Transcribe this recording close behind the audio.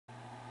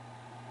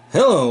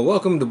Hello,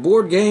 welcome to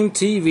Board Game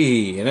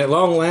TV, and at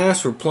long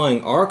last we're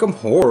playing Arkham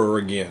Horror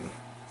again.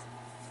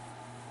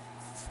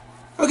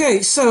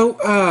 Okay, so,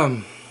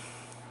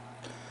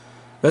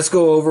 let's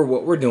go over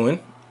what we're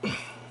doing.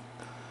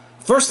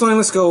 First thing,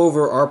 let's go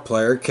over our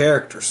player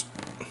characters.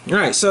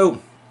 Alright,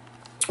 so,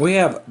 we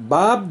have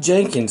Bob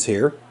Jenkins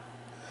here.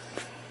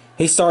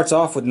 He starts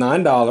off with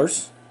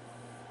 $9,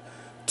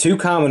 2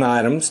 common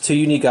items, 2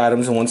 unique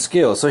items, and 1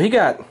 skill. So he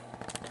got...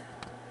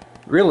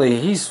 Really,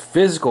 he's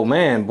physical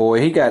man,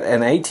 boy. He got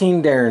an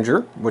 18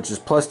 Derringer, which is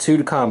 +2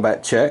 to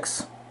combat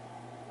checks.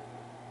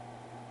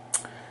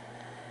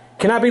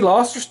 Cannot be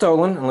lost or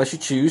stolen unless you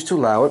choose to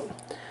allow it.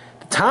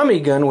 The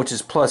Tommy Gun, which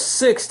is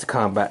 +6 to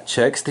combat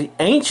checks. The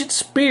Ancient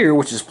Spear,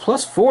 which is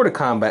 +4 to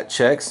combat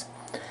checks.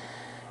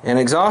 And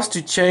exhaust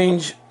to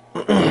change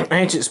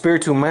Ancient Spear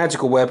to a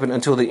magical weapon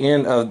until the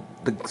end of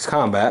the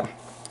combat.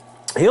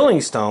 Healing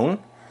Stone.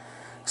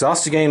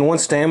 Exhaust to gain 1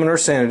 stamina or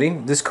sanity.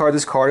 Discard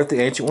this card if the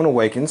Ancient one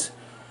awakens.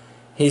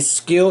 His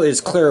skill is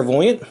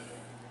Clairvoyant.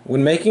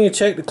 When making a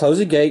check to close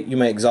a gate, you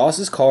may exhaust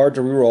this card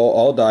to reroll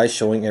all dice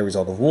showing a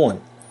result of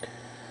 1.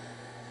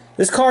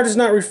 This card does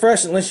not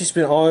refresh unless you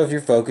spend all of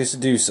your focus to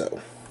do so.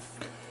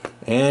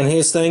 And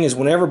his thing is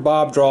whenever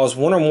Bob draws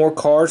 1 or more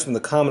cards from the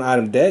common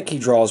item deck, he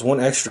draws 1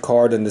 extra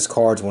card and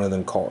discards 1 of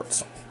them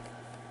cards.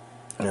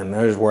 And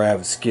there's where I have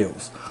his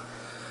skills.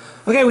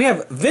 Okay, we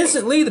have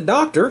Vincent Lee the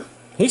Doctor.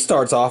 He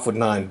starts off with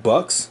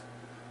 $9,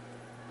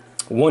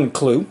 1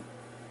 clue.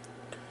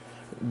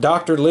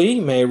 Dr. Lee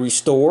may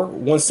restore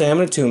 1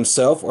 stamina to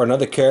himself or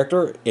another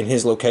character in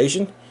his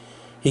location.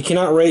 He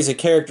cannot raise a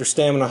character's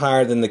stamina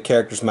higher than the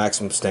character's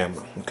maximum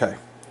stamina. Okay.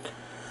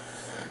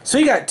 So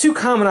he got 2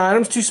 common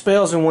items, 2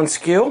 spells, and 1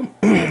 skill.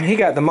 He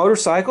got the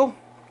motorcycle.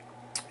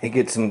 He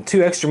gets some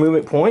 2 extra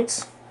movement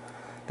points.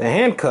 The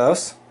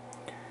handcuffs.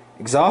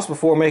 Exhaust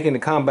before making a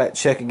combat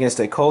check against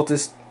a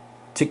cultist,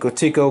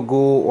 Tico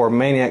Ghoul, or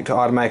Maniac to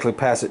automatically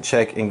pass a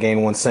check and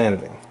gain 1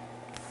 sanity.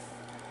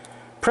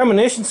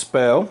 Premonition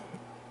spell.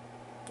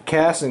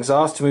 Cast and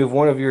exhaust to move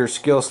 1 of your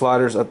skill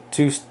sliders up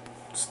 2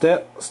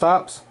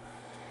 stops.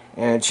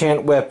 And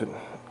enchant weapon.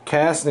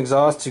 Cast and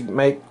exhaust to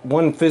make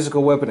 1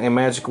 physical weapon a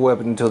magical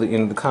weapon until the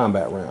end of the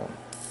combat round.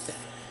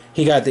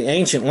 He got the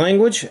Ancient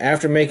Language.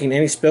 After making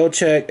any spell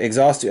check,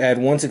 exhaust to add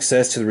 1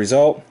 success to the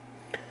result.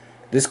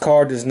 This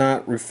card does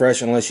not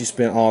refresh unless you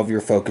spend all of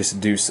your focus to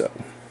do so.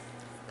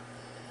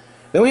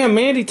 Then we have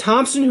Mandy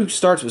Thompson, who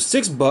starts with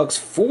 $6,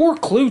 4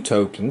 clue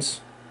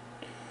tokens,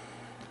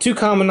 2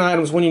 common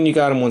items, 1 unique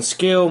item, 1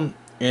 skill,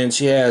 and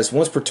she has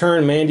once per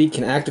turn, Mandy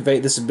can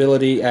activate this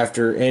ability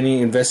after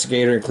any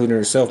investigator, including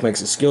herself,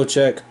 makes a skill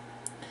check.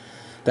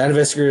 That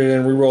investigator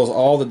then rerolls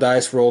all the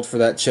dice rolled for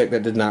that check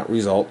that did not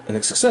result in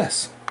a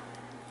success.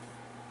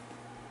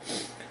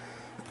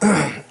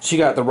 She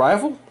got the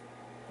Rifle,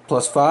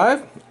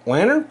 +5,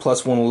 Lantern,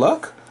 +1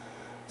 luck.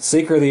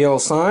 Seeker of the Yellow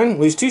Sign,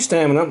 lose 2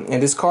 stamina, and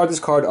discard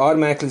this card to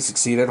automatically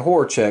succeed at a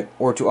horror check,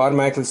 or to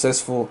automatically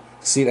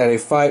succeed at a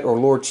fight or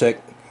lore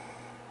check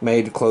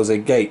made to close a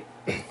gate.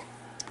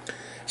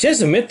 She has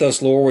the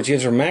Mythos lore, which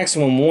gives her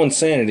maximum 1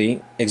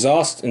 sanity,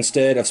 exhaust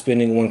instead of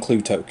spending 1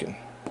 clue token.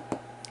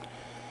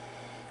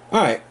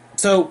 Alright,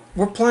 so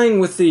we're playing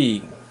with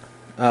the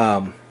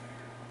Goat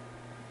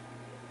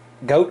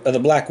of the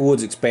Black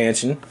Woods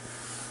expansion.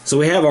 So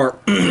we have our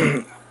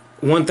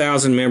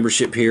 1,000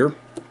 membership here.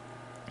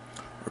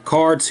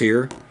 Cards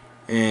here,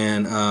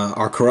 and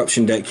our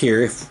corruption deck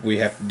here if we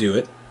have to do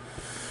it.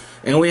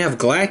 And we have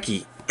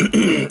Glaaki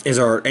is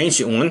our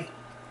ancient one,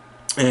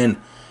 and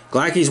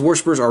Glaaki's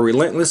worshippers are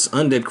relentless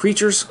undead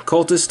creatures.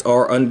 Cultists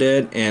are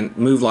undead and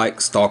move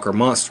like stalker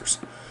monsters.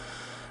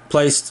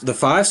 Place the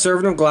 5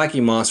 Servant of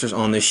Glaaki monsters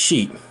on this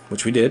sheet,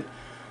 which we did.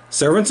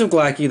 Servants of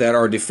Glaaki that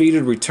are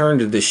defeated return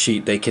to this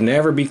sheet. They can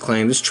never be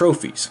claimed as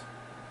trophies.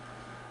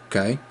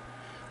 Okay.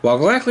 While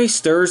Glaaki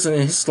stirs in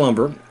his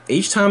slumber,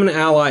 each time an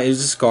ally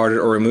is discarded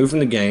or removed from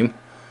the game,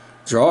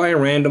 draw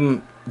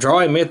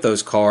a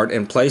Mythos card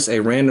and place a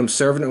random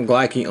Servant of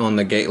Glaaki on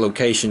the gate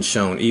location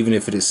shown, even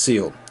if it is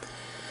sealed.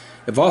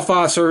 If all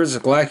 5 Servants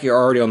of Glaaki are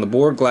already on the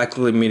board,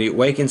 Glaaki immediately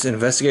awakens.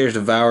 Investigators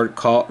devoured,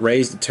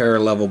 raise the terror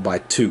level by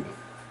 2.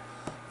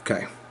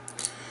 Okay.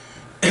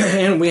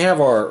 And we have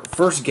our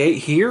first gate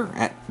here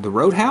at the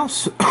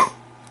Roadhouse,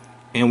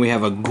 and we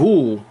have a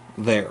ghoul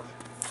there.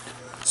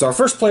 So our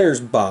first player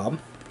is Bob.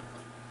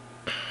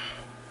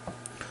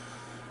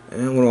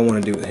 And what do I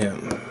want to do with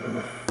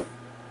him?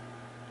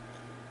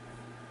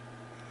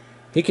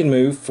 He can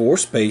move 4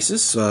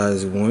 spaces.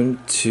 Size 1,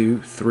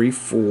 2, 3,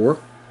 4.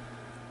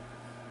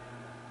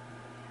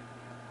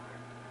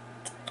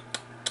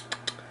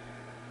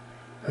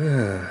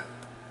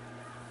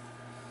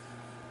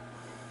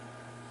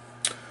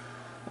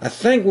 I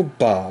think with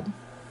Bob,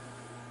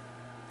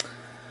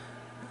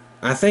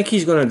 I think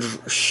he's going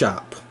to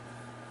shop.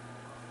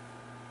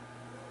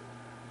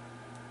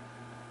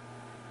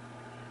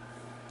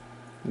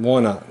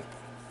 Why not?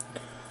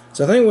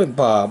 So I think with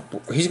Bob,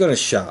 he's going to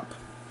shop.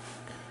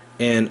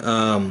 And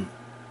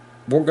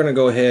we're going to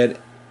go ahead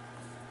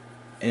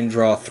and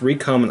draw 3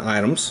 common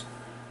items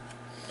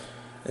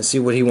and see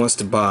what he wants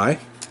to buy.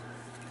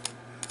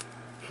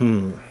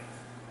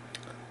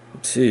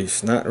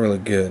 Jeez, not really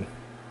good.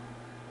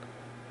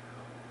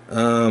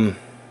 Okay,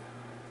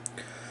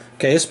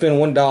 let's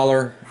spend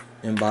 $1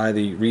 and buy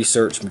the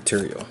research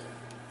material.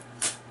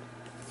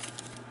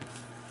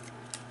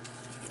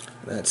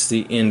 That's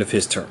the end of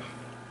his turn.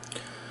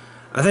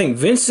 I think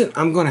Vincent,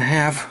 I'm going to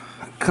have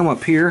come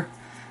up here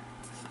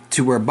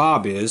to where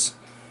Bob is,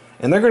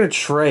 and they're going to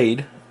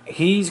trade.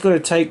 He's going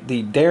to take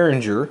the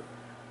Derringer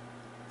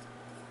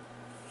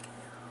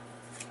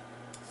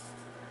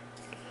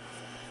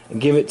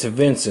and give it to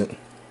Vincent.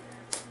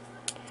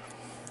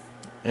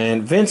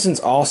 And Vincent's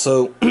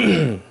also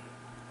I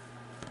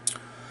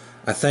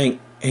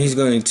think he's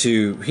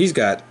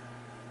got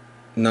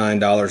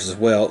 $9 as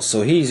well,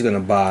 so he's going to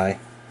buy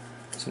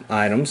some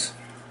items.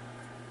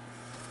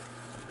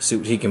 See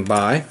what he can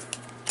buy.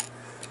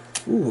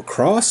 Ooh, a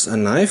cross, a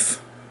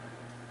knife.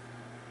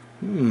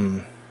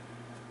 I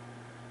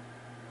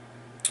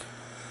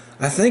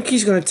think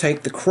he's going to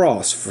take the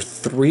cross for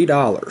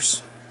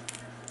 $3.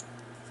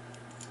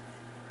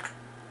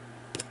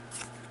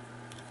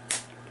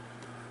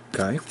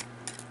 Okay.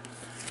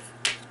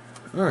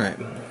 Alright.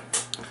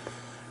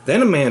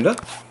 Then Amanda,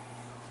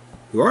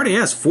 who already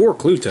has 4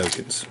 clue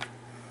tokens,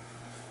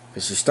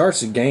 because she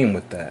starts the game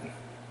with that.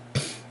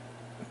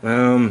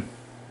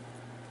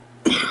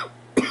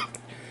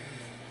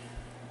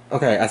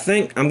 Okay, I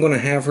think I'm going to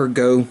have her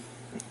go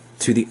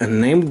to the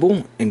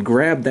unnameable and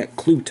grab that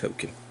clue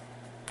token.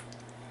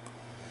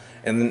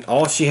 And then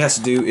all she has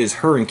to do is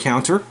her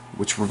encounter,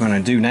 which we're going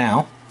to do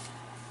now.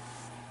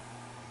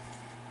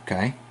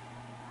 Okay.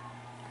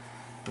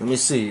 Let me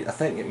see. I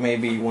think it may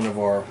be one of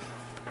our...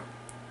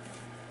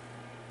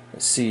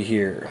 Let's see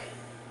here.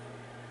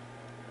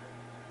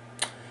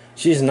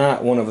 She's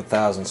not one of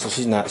 1,000, so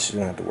she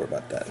doesn't have to worry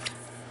about that.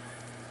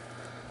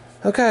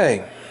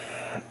 Okay.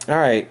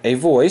 Alright, a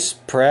voice,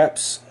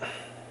 perhaps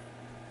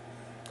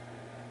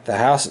the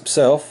house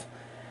itself,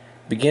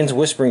 begins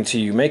whispering to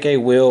you. Make a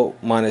will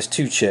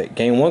 -2 check.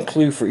 Gain 1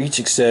 clue for each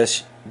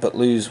success, but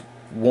lose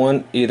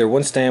either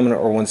 1 stamina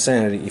or 1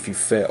 sanity if you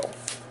fail.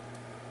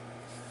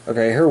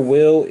 Okay, her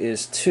will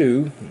is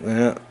 2.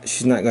 Well,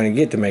 she's not going to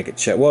get to make a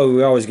check. Well,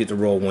 we always get to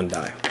roll 1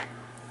 die.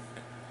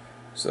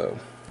 So,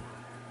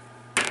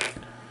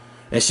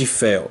 and she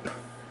failed.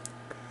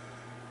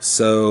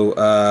 So,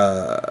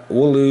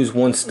 we'll lose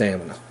 1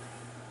 stamina.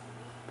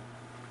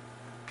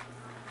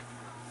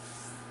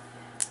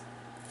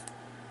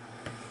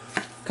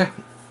 Okay.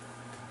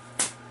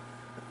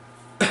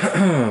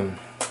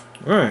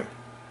 Alright.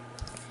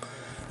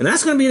 And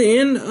that's going to be the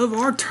end of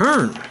our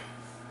turn.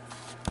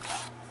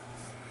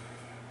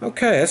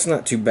 Okay, that's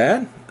not too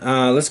bad.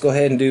 Let's go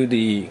ahead and do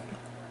the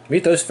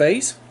Mythos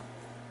phase.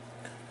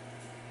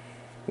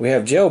 We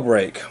have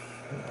Jailbreak.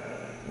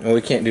 Oh,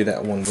 we can't do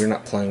that one. We're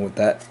not playing with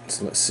that.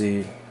 So let's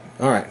see.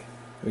 Alright, here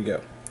we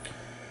go.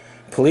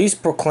 Police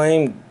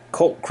proclaim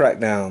cult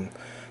crackdown.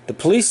 The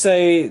police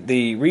say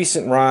the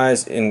recent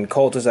rise in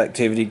cultist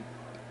activity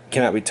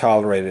cannot be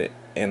tolerated,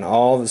 and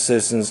all the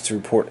citizens to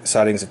report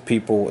sightings of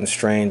people and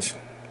strange.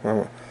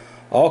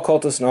 All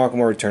cultists in Arkham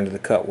are returned to the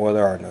cut where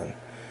there are none.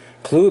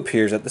 Clue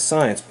appears at the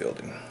science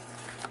building.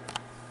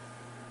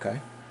 Okay.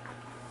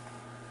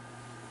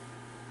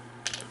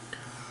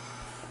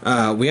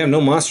 We have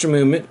no monster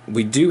movement.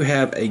 We do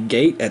have a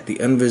gate at the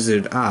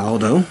unvisited isle,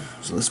 though.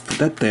 So let's put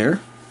that there.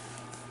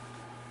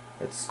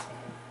 Let's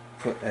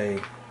put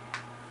a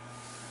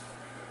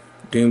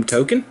Doom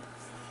token.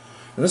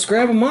 And let's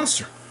grab a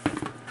monster.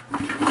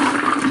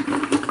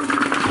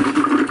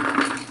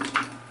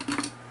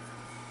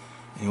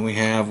 And we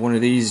have one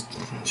of these,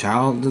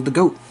 Child of the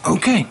Goat.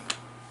 Okay.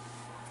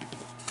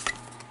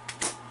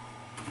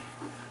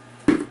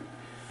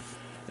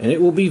 And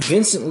it will be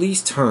Vincent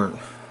Lee's turn.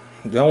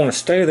 Do I want to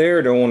stay there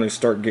or do I want to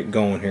start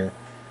going here?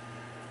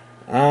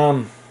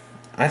 I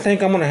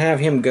think I'm going to have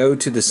him go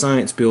to the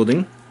science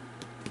building.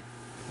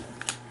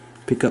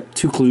 Pick up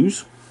 2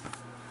 clues.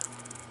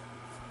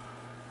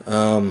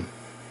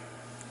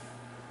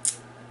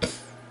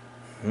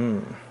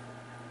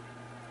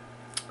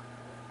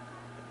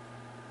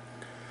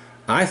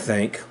 I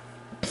think.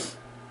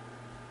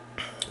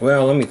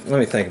 Well, let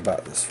me think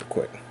about this real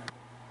quick.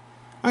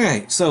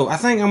 Okay, so I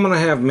think I'm gonna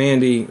have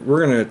Mandy.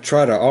 We're gonna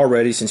try to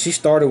already, since she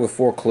started with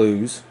 4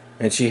 clues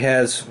and she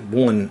has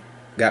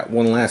got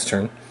one last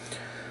turn.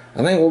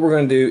 I think what we're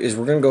gonna do is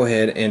we're gonna go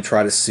ahead and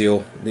try to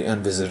seal the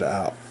unvisited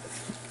isle.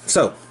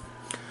 So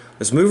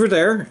let's move her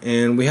there,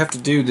 and we have to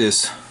do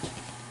this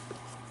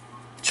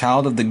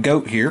Child of the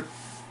Goat here.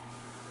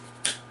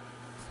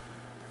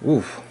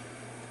 Oof.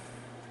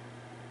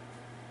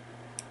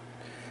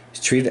 He's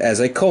treated as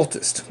a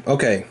cultist.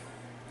 Okay.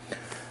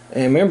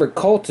 And remember,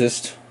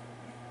 cultists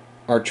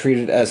are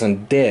treated as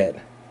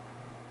undead.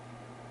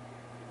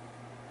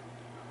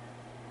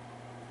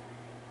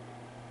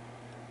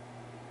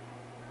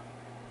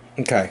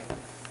 Okay.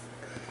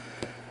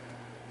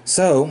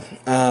 So,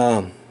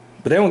 but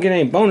they don't get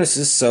any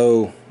bonuses,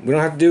 so we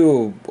don't have to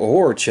do a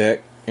horror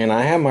check. And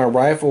I have my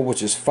rifle,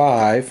 which is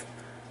 5,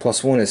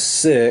 plus 1 is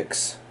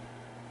 6,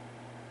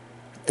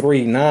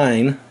 3,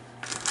 9.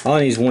 All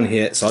I need is one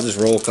hit, so I'll just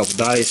roll a couple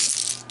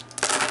dice.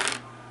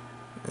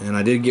 And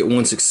I did get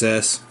one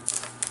success.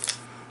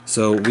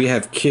 So we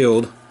have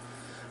killed.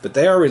 But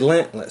they are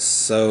relentless,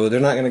 so they're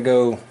not going to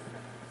go...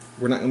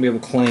 We're not going to be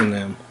able to claim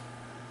them.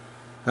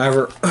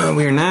 However,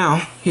 we are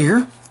now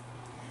here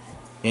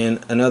in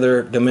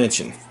another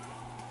dimension.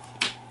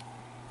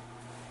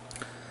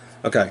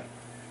 Okay.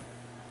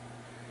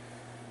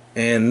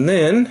 And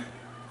then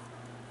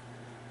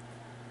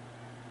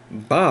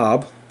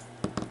Bob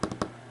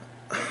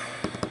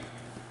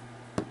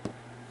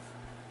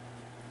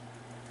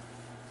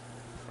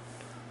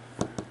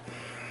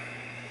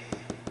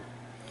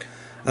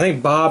I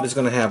think Bob is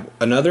going to have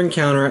another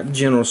encounter at the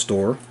general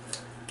store.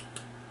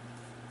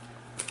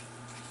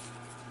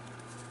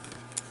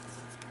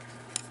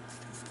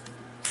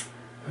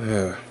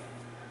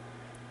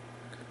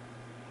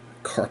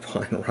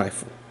 Carbine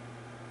rifle.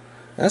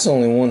 That's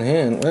only one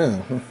hand.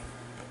 Wow.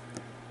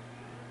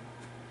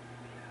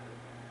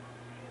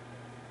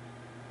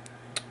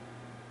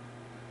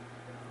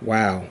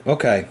 Wow.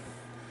 Okay.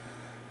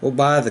 We'll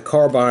buy the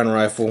carbine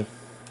rifle.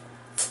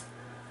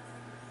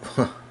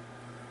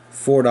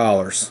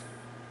 $4.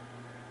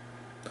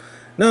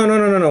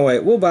 No,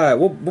 wait. We'll buy it.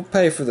 We'll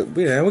pay for the...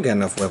 we got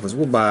enough weapons.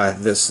 We'll buy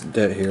this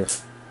debt here.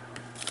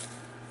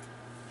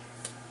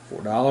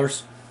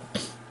 $4.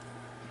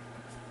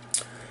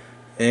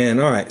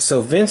 And alright,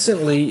 so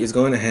Vincent Lee is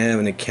going to have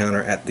an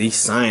encounter at the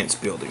science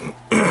building.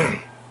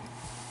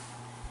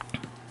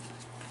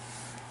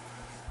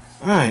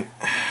 Alright,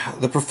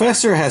 the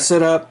professor has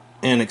set up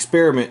an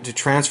experiment to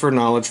transfer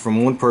knowledge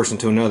from one person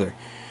to another.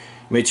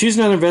 You may choose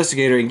another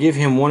investigator and give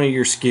him one of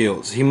your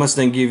skills. He must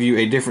then give you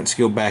a different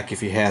skill back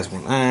if he has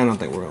one. I don't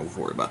think we're going to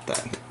worry about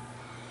that.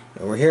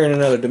 Now, we're here in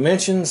another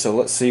dimension, so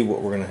let's see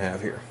what we're going to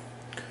have here.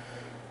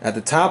 At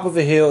the top of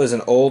a hill is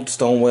an old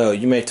stone well.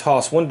 You may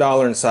toss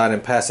 $1 inside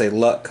and pass a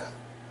luck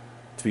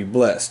to be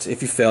blessed.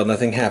 If you fail,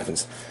 nothing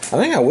happens. I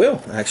think I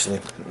will,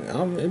 actually.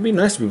 It'd be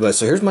nice to be blessed.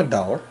 So here's my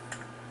dollar.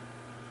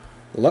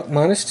 Luck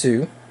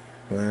 -2.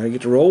 I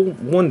get to roll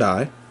one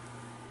die.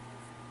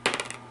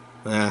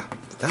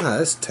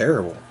 That's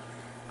terrible.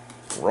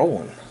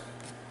 Rolling.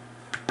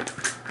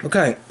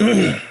 Okay,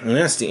 and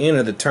that's the end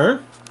of the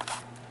turn.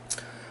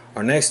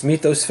 Our next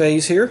mythos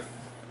phase here.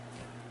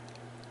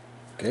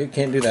 Okay,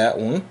 can't do that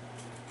one.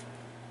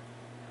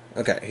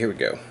 Okay, here we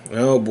go.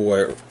 Oh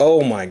boy.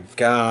 Oh my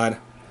god.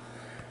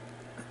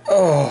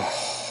 Oh.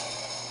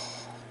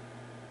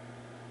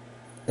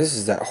 This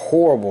is that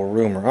horrible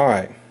rumor.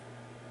 Alright.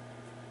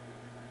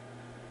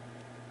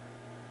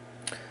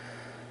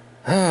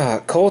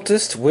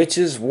 Cultists,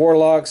 witches,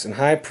 warlocks, and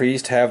high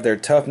priests have their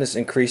toughness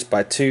increased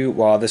by 2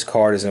 while this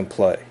card is in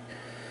play.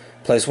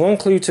 Place 1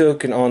 clue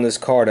token on this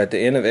card at the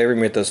end of every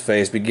mythos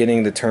phase,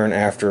 beginning the turn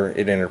after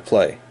it entered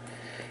play.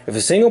 If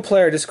a single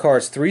player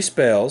discards 3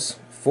 spells,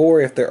 4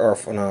 if there are...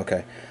 no,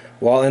 okay.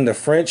 While in the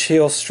French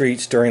Hill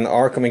streets during the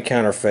Arkham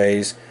encounter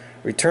phase,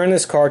 return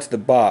this card to the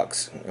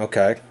box.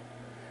 Okay.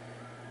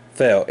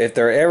 Fail. If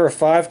there are ever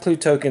 5 clue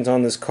tokens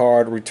on this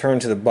card, return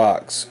to the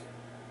box.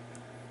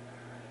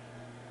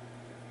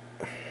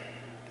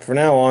 For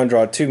now on,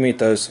 draw 2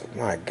 mythos.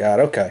 My god,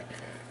 okay.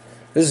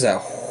 This is a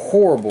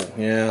horrible...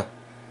 yeah.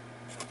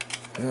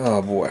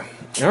 Oh boy.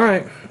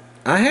 Alright.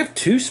 I have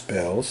 2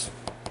 spells.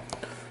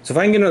 So if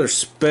I can get another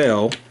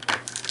spell,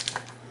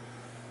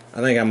 I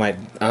think I might...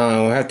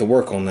 I'll have to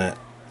work on that.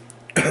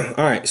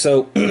 Alright,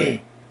 so...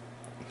 I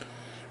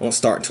won't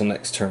start until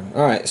next turn.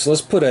 Alright, so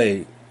let's put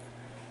the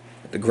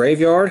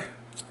graveyard.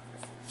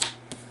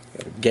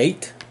 Got a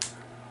gate.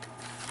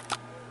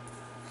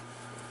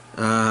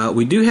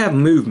 We do have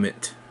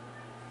movement.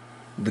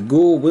 The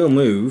ghoul will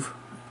move.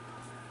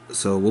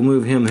 So we'll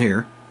move him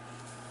here.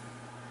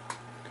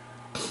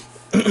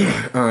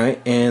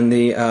 Alright, and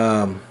the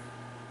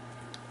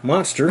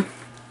monster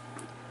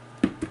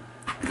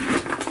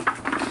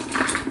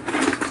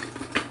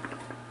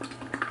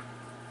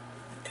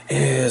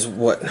is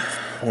what?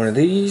 One of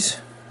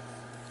these.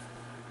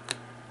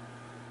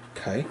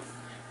 Okay.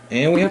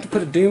 And we have to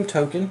put a doom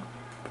token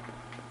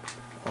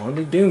on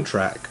the doom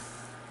track.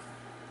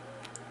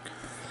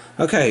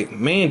 Okay,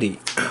 Mandy.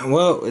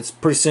 Well, it's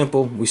pretty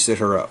simple. We set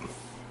her up.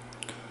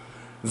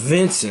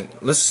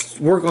 Vincent. Let's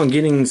work on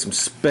getting some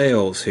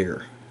spells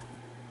here.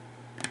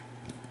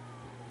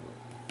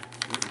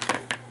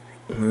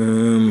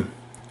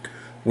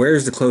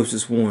 Where's the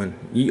closest one?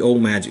 Ye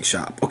Old Magic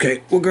Shop.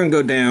 Okay, we're gonna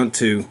go down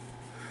to...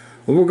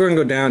 well, we're gonna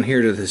go down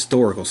here to the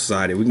Historical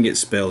Society. We can get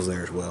spells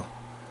there as well.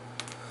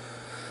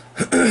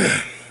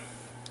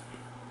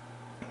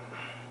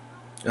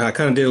 I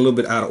kind of did a little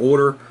bit out of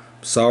order.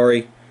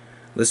 Sorry.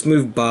 Let's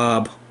move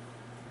Bob.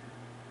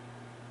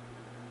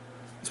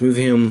 Let's move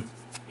him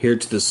here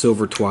to the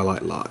Silver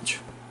Twilight Lodge.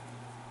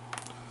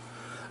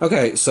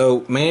 Okay,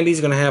 so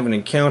Mandy's gonna have an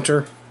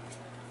encounter.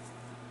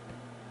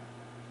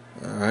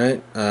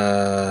 Alright,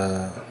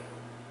 the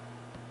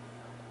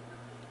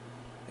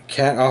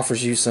cat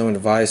offers you some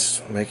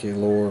advice, make a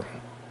lore.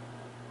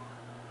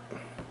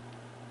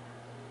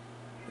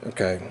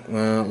 Okay,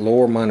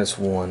 lore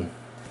 -1.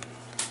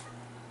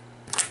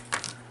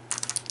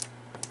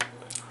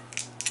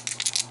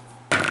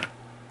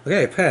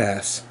 Okay,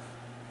 pass.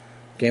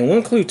 Gain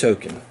 1 clue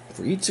token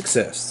for each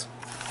success.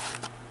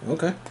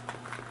 Okay.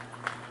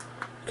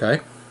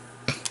 Okay.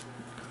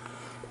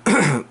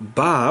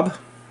 Bob,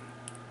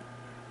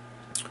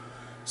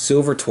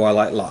 Silver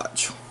Twilight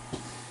Lodge.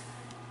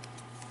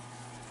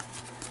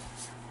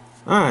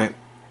 Alright.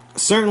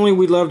 Certainly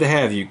we'd love to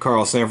have you,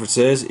 Carl Sanford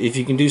says, if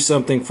you can do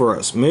something for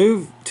us.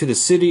 Move to the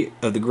city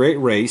of the Great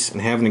Race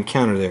and have an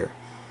encounter there.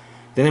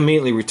 Then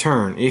immediately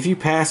return. If you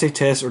pass a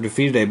test or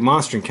defeated a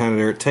monster encounter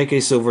there, take a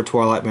Silver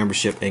Twilight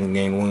membership and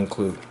gain 1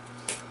 clue.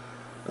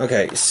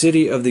 Okay,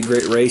 City of the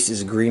Great Race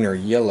is green or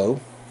yellow.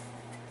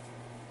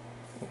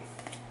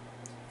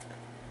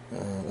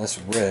 That's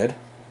red.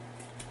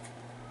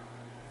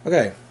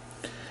 Okay.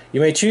 You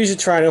may choose to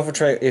try and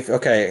infiltrate if...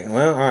 Okay,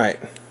 well, alright.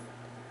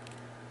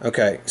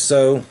 Okay,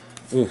 so...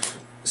 Oof,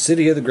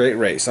 City of the Great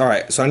Race.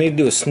 Alright, so I need to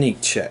do a sneak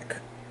check.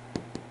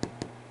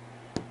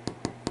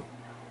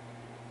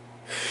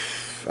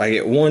 I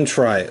get 1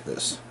 try at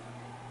this.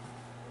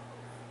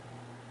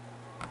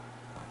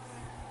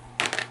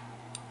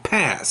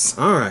 Pass.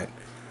 Alright.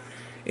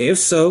 If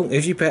so,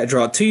 if you pass,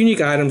 draw 2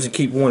 unique items and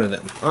keep 1 of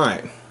them.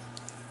 Alright.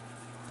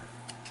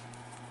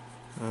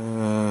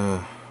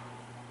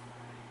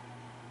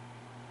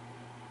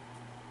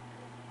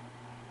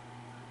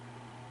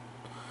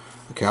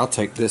 Okay, I'll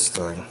take this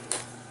thing.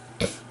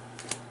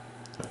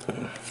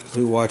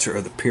 Blue Watcher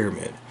of the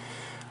Pyramid.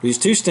 Use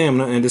 2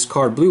 stamina and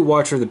discard Blue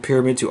Watcher of the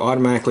Pyramid to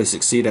automatically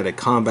succeed at a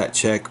combat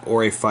check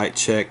or a fight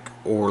check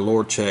or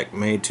lore check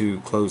made to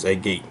close a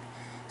gate.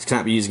 This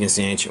cannot be used against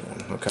the Ancient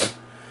One. Okay.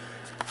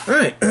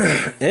 Alright.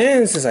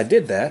 And since I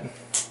did that,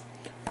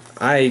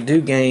 I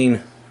do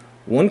gain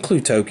 1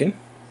 clue token.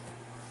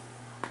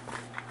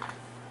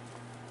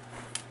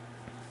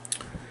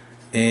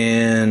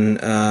 And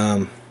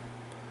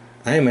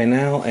I am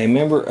now a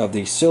member of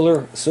the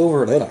Silver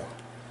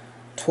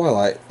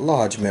Twilight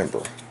Lodge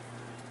member.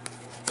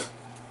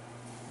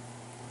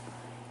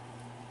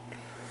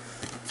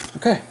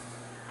 Okay.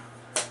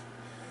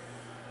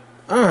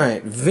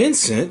 Alright,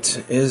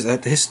 Vincent is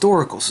at the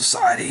Historical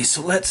Society,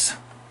 so let's...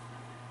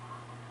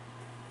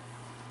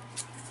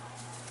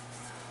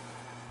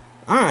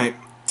 Alright,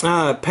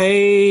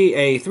 pay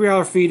a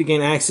 $3 fee to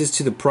gain access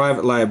to the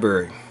private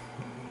library.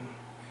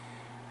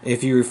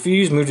 If you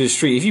refuse, move to the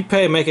street. If you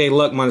pay, make a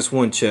luck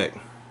 -1 check.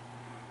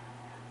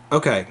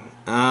 Okay,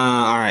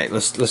 alright,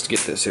 let's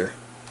get this here.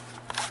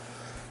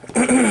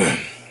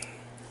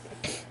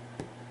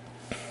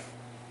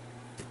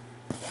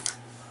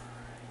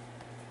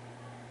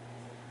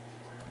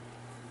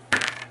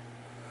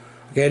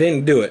 Okay, I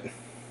didn't do it.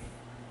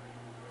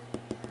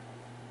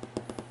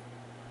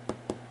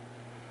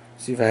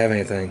 See if I have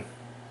anything.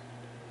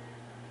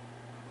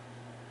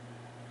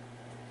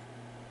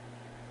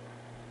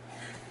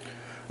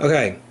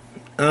 Okay.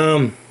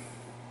 I'm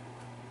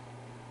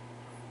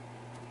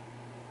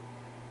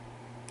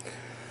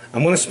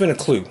going to spin a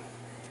clue.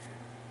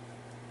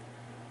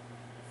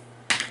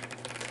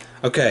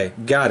 Okay,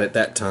 got it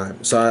that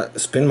time. So I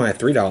spend my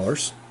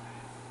 $3.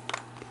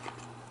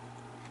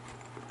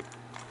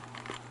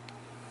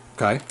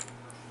 Okay.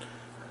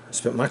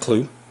 Spent my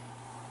clue.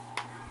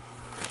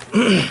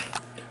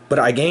 But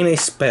I gain a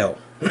spell.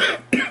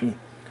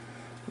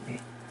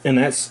 And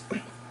that's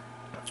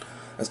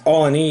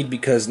all I need,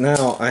 because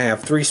now I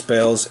have 3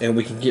 spells and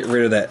we can get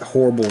rid of that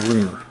horrible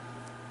rumor.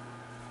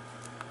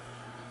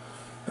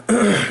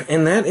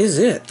 And that is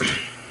it.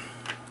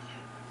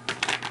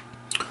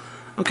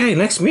 Okay,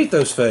 next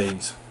Mythos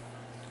phase.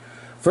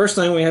 First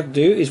thing we have to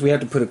do is we have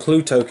to put a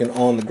clue token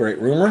on the Great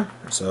Rumor.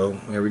 So,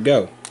 here we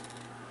go.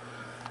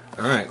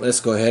 Alright, let's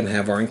go ahead and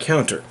have our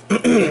encounter.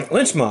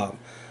 Lynch Mob.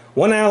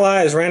 1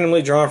 ally is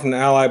randomly drawn from the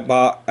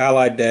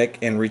ally deck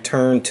and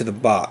returned to the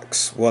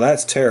box. Well,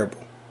 that's terrible.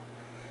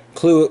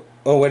 Clue.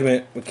 Oh, wait a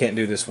minute. We can't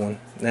do this one.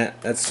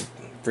 That's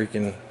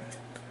freaking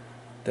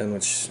done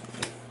much.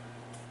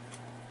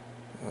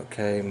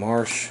 Okay,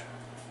 Marsh.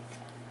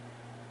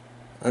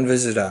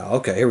 Unvisited Isle.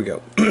 Okay, here we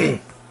go.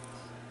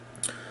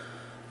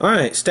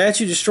 Alright,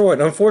 statue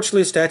destroyed.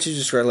 Unfortunately, statue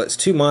destroyed lets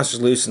 2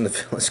 monsters loose in the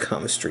village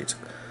common streets.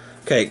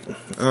 Okay,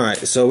 alright,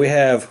 so we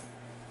have...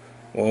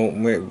 Well,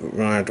 we don't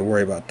have to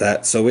worry about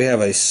that. So we have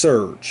a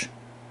Surge.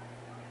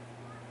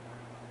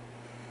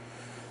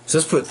 So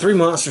let's put 3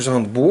 monsters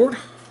on the board.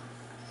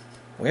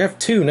 We have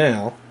 2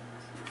 now.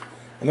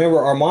 Remember,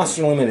 our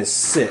monster limit is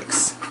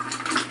 6.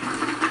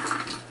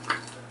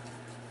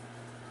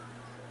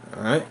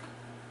 Alright.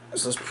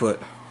 So let's put...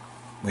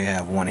 We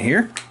have 1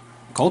 here.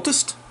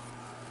 Cultist.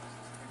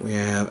 We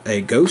have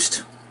a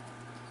Ghost.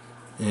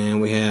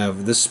 And we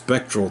have this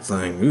Spectral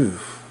thing. Ooh,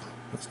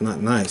 that's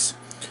not nice.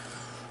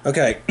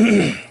 Okay.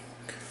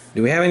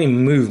 Do we have any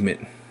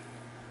movement?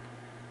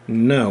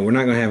 No, we're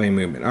not going to have any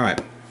movement.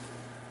 Alright.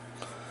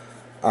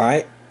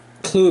 Alright.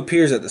 Clue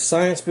appears at the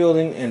Science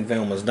Building and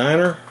Velma's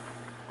Diner.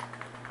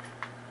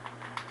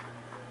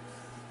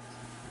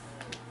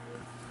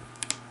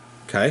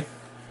 Okay.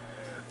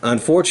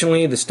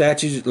 Unfortunately, the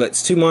statue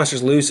lets 2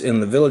 monsters loose in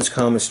the village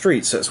common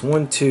street. So it's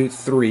 1, 2,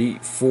 3,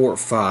 4,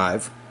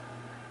 5.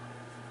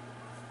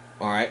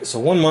 Alright, so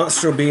one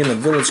monster will be in the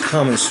village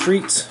common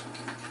streets.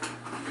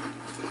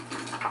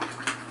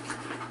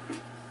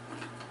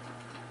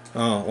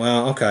 Oh,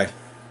 well, okay.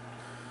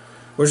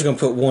 We're just going to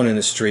put one in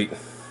the street.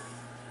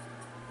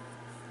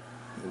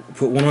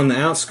 Put one on the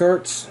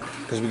outskirts,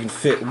 because we can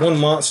fit one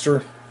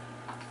monster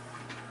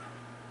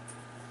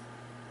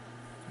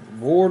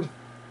board.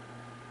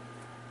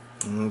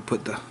 And we'll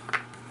put the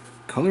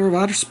color of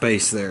outer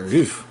space there.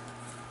 Oof.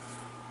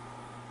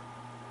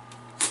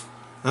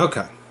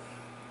 Okay.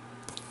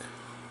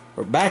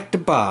 We're back to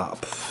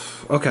Bob.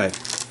 Okay.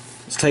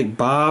 Let's take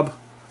Bob.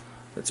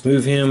 Let's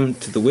move him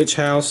to the witch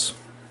house.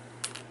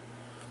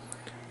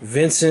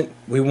 Vincent,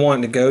 we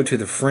want to go to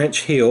the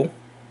French Hill,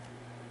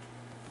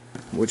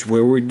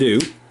 where we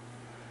do.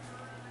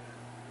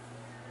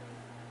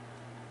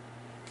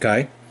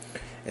 Okay.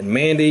 And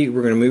Mandy,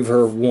 we're going to move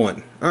her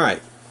 1.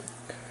 Alright.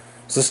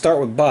 So let's start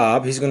with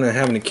Bob. He's going to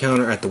have an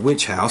encounter at the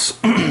witch house.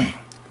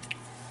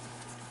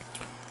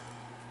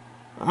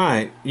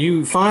 Alright,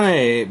 you find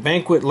a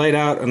banquet laid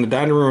out in the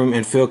dining room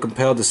and feel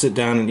compelled to sit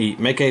down and eat.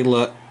 Make a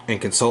luck and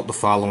consult the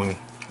following.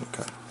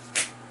 Okay.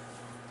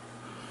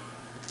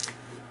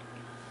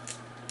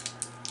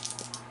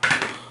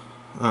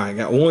 Alright,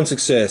 got 1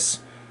 success.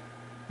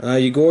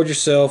 You gorge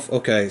yourself.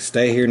 Okay,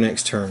 stay here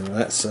next turn.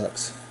 That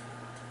sucks.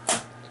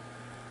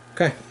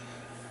 Okay.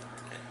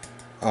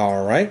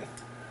 Alright.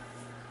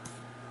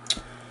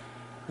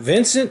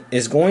 Vincent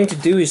is going to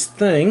do his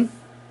thing.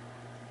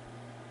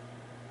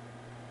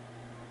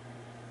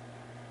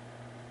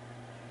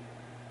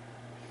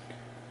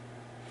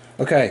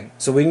 Okay,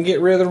 so we can get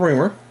rid of the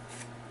rumor.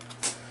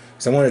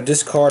 So I'm going to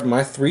discard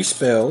my 3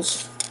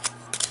 spells.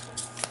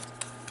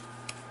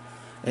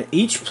 And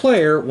each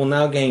player will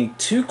now gain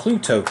 2 clue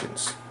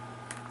tokens,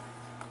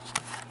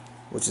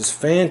 which is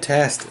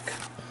fantastic.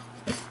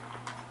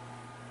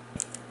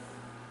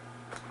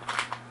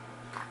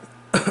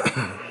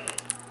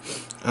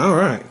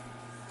 Alright.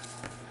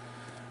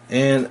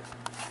 And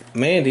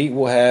Mandy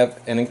will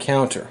have an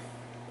encounter.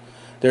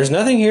 There's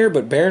nothing here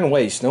but barren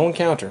waste. No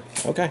encounter.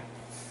 Okay.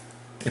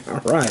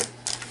 Alright.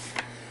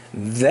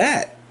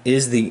 That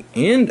is the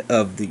end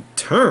of the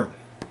turn.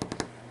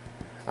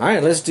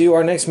 Alright, let's do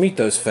our next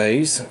Mythos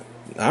phase.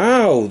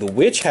 Oh, the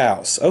witch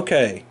house.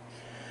 Okay.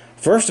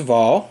 First of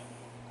all,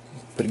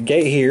 put a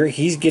gate here.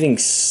 He's getting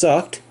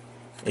sucked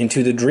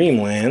into the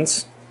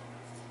dreamlands.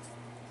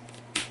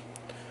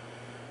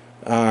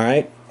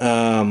 Alright.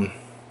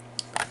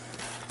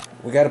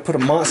 We got to put a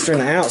monster in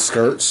the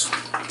outskirts,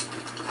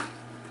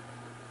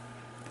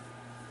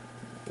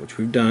 which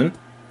we've done.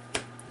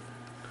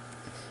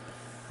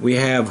 We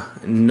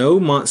have no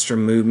monster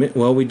movement.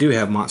 Well, we do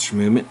have monster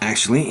movement.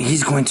 Actually,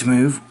 he's going to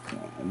move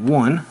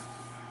 1.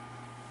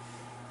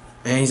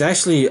 And he's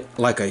actually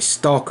like a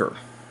stalker.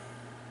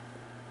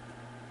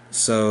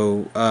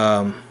 So,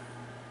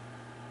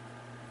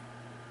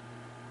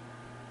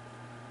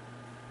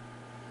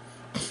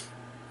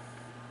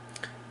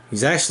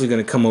 he's actually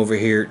going to come over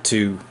here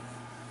to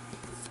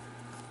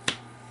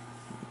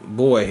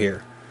boy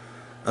here.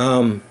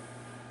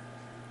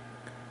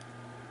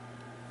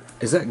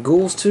 Is that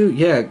ghouls too?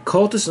 Yeah,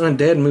 cultists and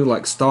undead move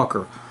like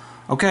stalker.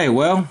 Okay,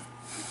 well.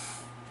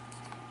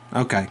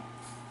 Okay.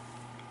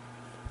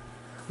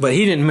 But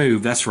he didn't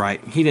move, that's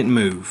right. He didn't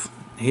move.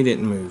 He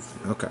didn't move.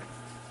 Okay.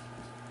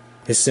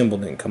 His symbol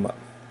didn't come up.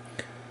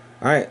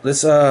 Alright,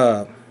 let's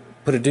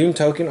put a doom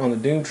token on the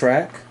doom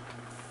track.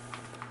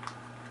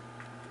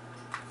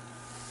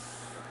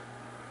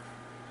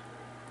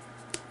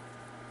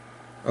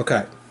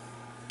 Okay.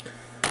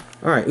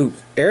 Alright,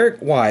 oops. Eric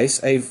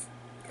Weiss, a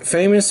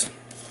famous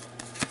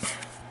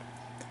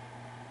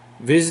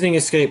visiting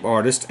escape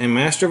artist and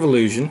master of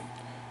illusion,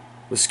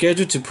 was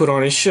scheduled to put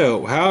on a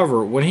show.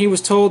 However, when he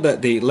was told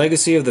that the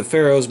Legacy of the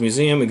Pharaohs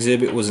Museum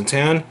exhibit was in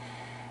town,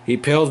 he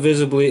paled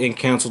visibly and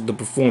canceled the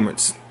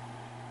performance.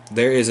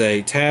 "There is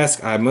a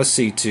task I must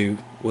see to,"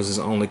 was his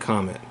only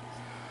comment.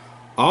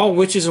 All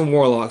witches and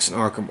warlocks in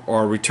Arkham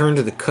are returned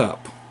to the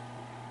cup.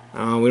 We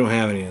don't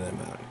have any of them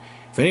out.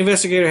 If any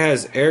investigator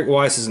has Eric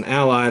Weiss as an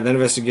ally, that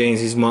investigator gains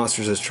these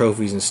monsters as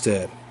trophies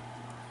instead.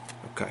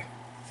 Okay.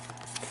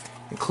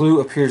 The clue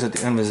appears at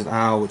the unvisited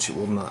aisle, which it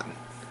will not.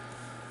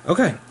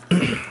 Okay.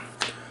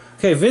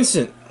 Okay,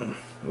 Vincent.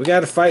 We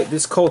got to fight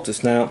this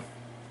cultist now.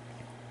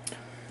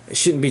 It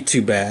shouldn't be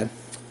too bad.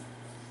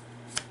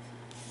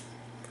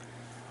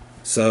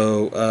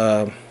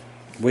 So,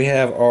 we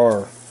have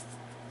our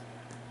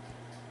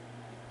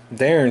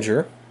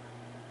Derringer.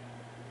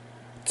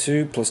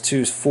 2 plus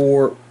 2 is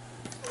 4.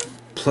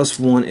 Plus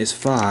 1 is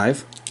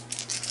 5.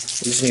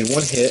 We just need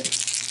 1 hit.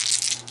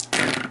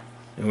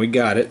 And we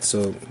got it.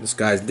 So this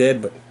guy's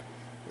dead, but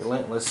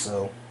relentless,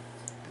 so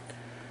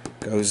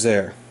goes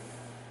there.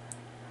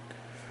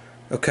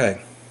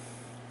 Okay.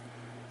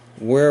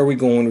 Where are we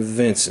going with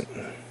Vincent?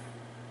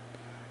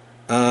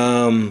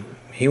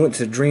 He went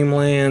to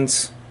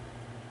Dreamlands.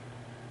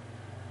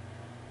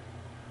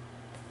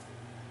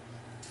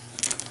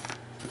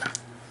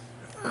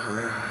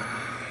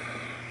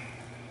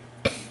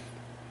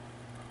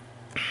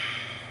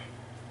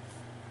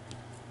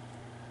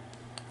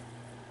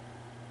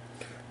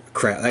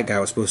 Crap, that guy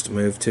was supposed to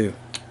move too.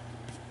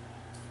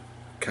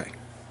 Okay.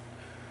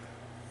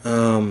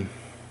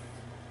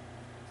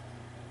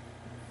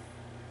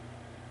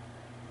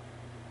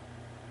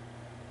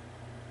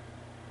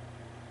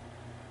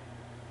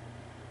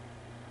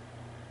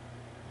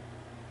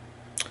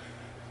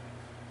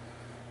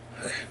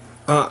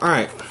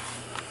 Alright.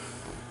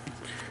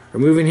 We're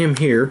moving him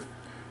here,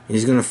 and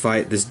he's going to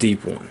fight this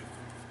deep one.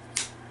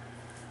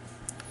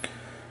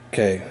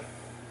 Okay.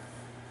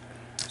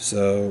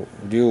 So,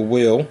 do a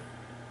will.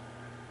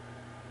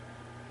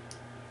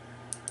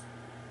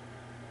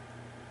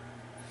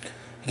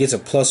 He gets a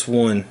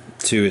 +1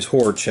 to his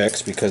horror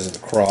checks because of the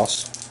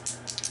cross.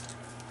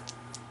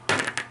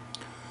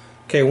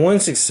 Okay, 1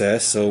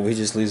 success, so he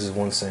just loses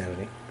 1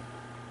 sanity.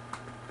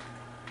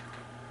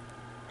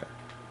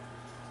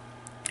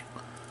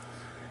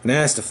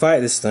 Now has to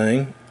fight this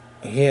thing.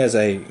 He has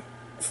a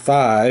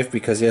 5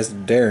 because he has the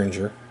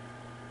Derringer.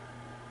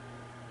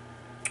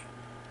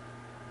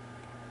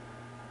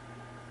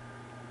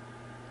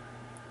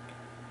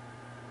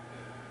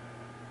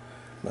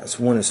 That's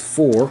 1 is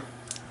 4.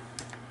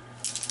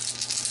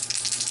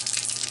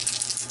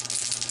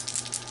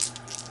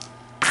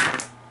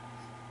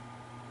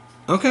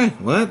 Okay,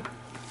 well,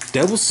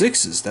 double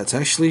 6s. That's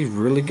actually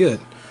really good.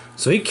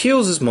 So he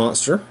kills his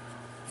monster.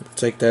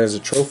 Take that as a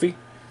trophy.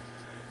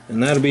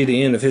 And that'll be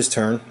the end of his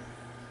turn.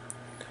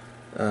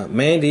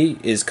 Mandy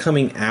is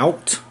coming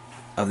out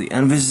of the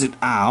unvisited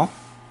isle.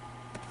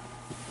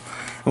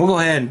 We'll go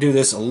ahead and do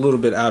this a little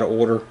bit out of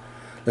order.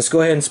 Let's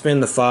go ahead and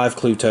spend the 5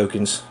 clue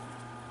tokens.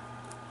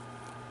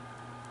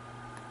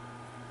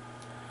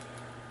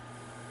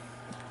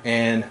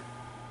 And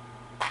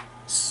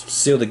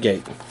seal the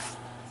gate.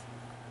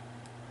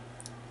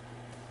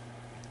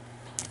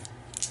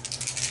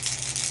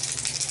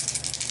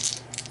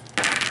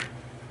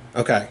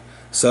 Okay,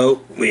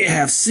 so we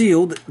have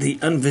sealed the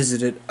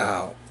unvisited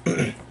isle.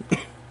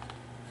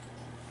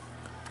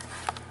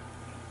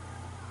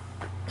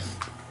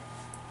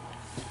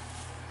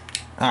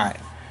 Alright,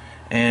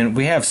 and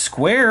we have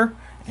square,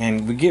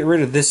 and we get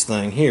rid of this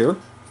thing here,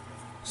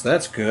 so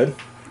that's good.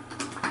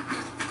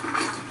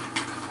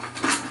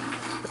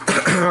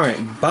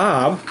 Alright,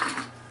 Bob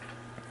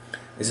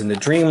is in the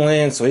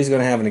dreamland, so he's going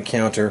to have an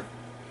encounter.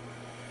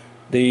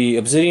 The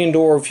obsidian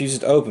door refuses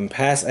to open.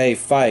 Pass a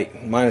fight,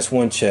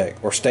 -1 check,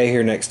 or stay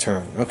here next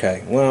turn.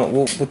 Okay, well,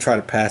 we'll try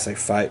to pass a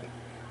fight,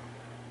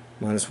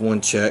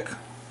 -1 check.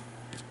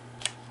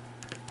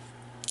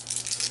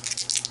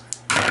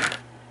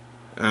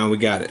 We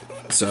got it,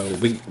 so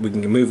we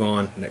can move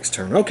on next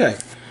turn. Okay,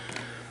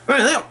 all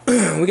right, now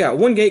we got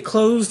 1 gate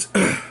closed.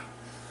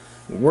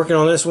 Working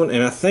on this one,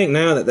 and I think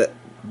now that that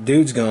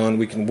dude's gone,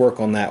 we can work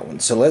on that one.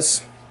 So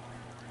let's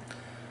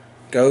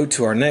go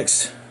to our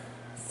next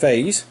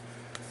phase.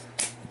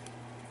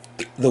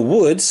 The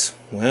woods.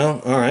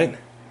 Well, alright.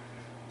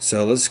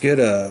 So let's get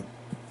at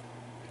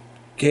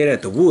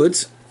the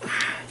woods.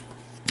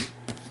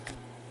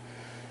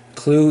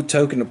 Clue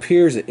token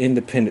appears at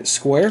independent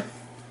square.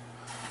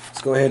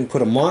 Let's go ahead and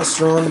put a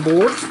monster on the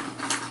board.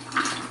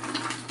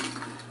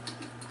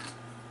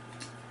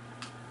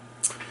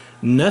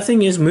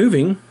 Nothing is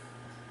moving.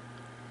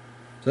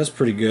 So that's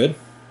pretty good.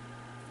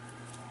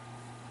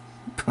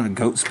 Put a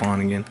goat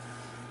spawn again.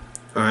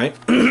 Alright.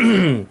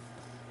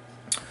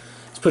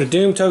 Put a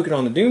doom token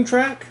on the doom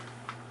track.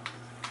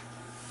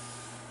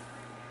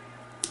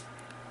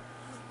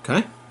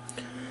 Okay.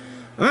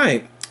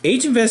 Alright.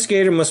 Each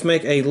investigator must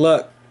make a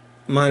luck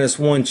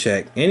 -1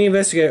 check. Any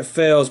investigator that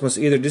fails must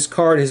either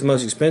discard his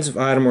most expensive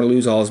item or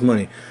lose all his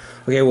money.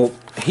 Okay, well,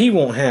 he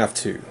won't have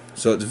to.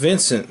 So it's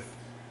Vincent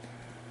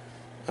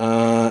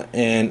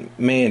and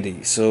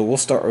Mandy. So we'll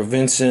start with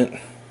Vincent.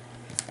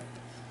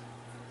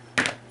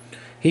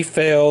 He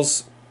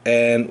fails,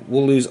 and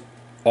we'll lose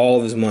all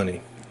of his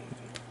money.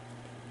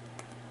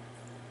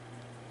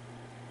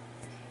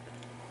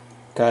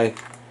 Okay,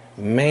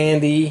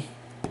 Mandy,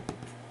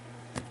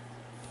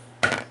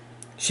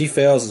 she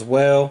fails as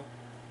well,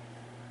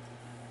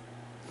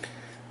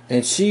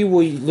 and she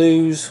will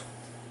lose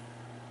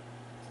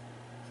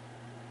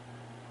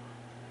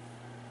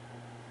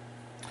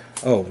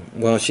oh,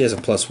 well, she has a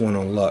 +1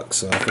 on luck,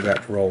 so I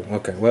forgot to roll.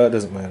 Okay, well, it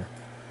doesn't matter.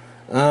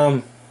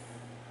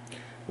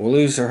 We'll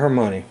lose her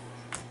money.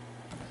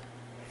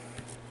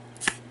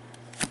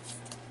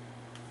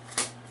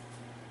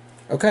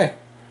 Okay.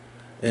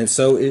 And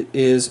so it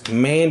is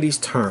Mandy's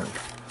turn.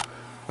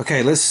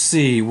 Okay, let's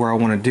see where I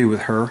want to do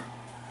with her.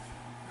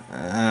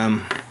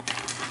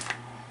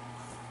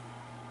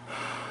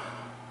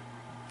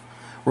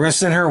 We're going to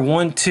send her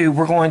 1, 2.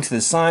 We're going to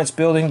the science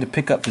building to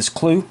pick up this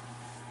clue.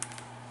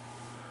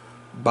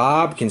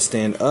 Bob can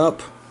stand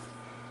up.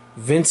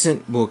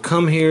 Vincent will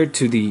come here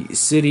to the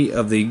city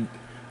of the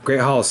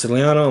Great Hall of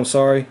Ciliano, I'm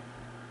sorry,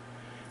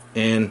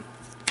 and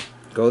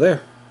go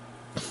there.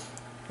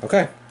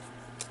 Okay.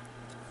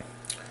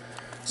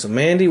 So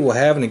Mandy will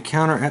have an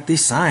encounter at the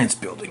science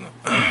building.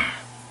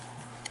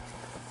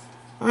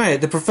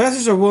 Alright, the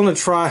professors are willing to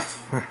try.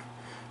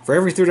 For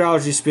every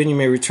 $3 you spend, you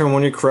may return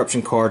 1 of your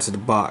corruption cards to the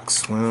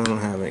box. Well, I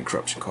don't have any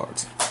corruption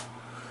cards.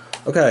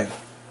 Okay,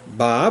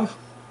 Bob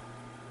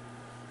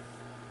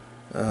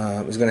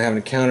is going to have an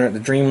encounter at the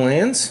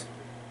Dreamlands.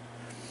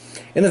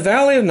 In the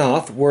Valley of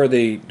Noth, where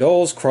the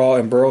dolls crawl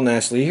and burrow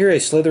naturally, you hear a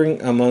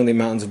slithering among the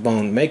mountains of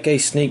bone. Make a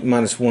sneak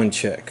 -1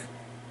 check.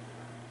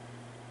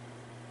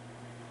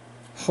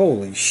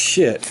 Holy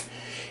shit.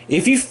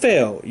 If you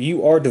fail,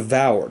 you are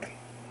devoured.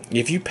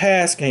 If you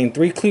pass, gain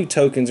 3 clue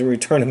tokens and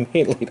return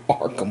immediately to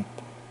Arkham.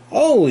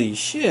 Holy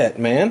shit,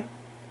 man.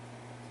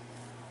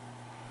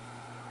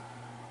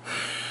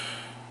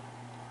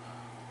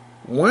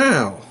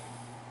 Wow.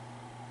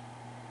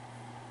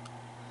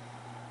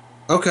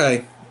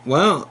 Okay,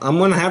 well, I'm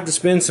going to have to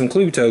spend some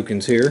clue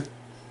tokens here.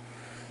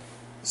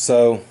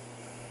 So,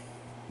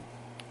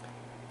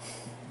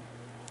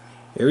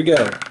 here we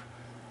go.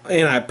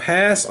 And I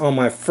pass on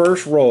my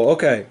first roll.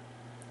 Okay.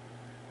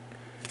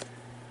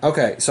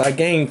 Okay, so I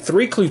gained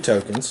 3 clue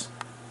tokens.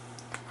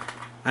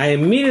 I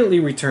immediately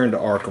return to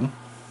Arkham,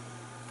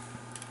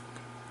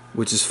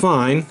 which is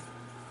fine.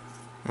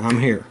 I'm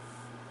here.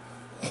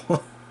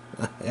 What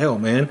the hell,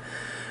 man?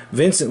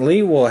 Vincent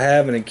Lee will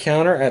have an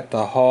encounter at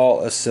the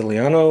Hall of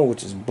Ciliano,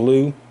 which is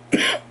blue.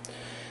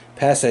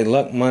 Pass a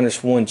luck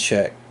 -1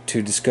 check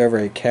to discover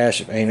a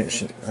cache of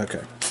ancient.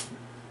 Okay.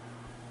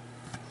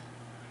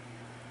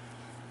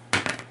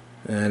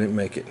 I didn't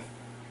make it.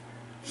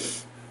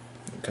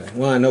 Okay.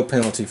 Well, no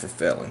penalty for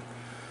failing.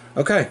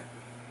 Okay.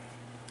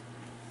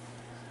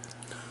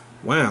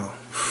 Wow.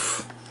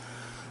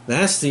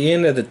 That's the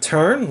end of the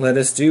turn. Let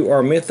us do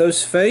our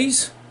Mythos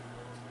phase.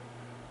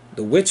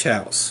 The Witch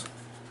House.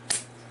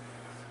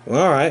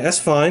 Well, alright, that's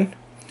fine.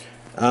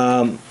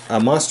 A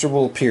monster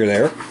will appear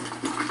there.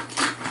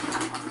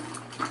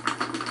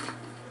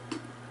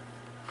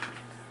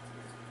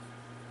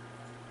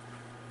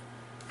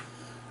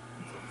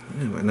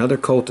 Another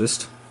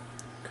cultist.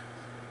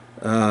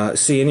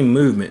 See any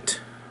movement?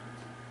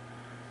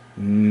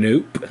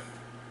 Nope.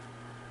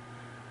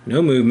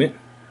 No movement.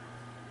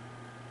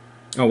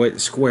 Oh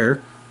wait,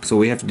 square. So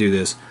we have to do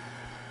this.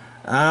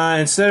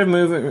 Instead of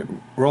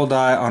moving, roll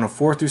die on a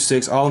 4 through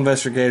 6. All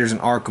investigators in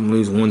Arkham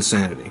lose 1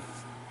 sanity.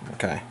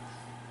 Okay.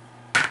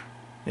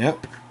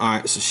 Yep.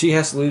 Alright, so she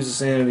has to lose a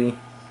sanity.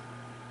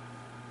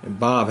 And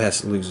Bob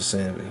has to lose a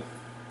sanity.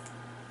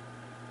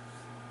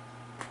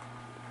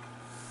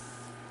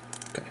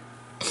 Okay.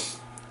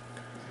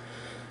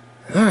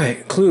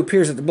 Alright, clue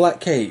appears at the Black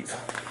Cave.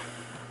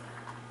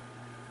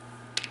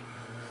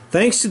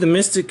 Thanks to the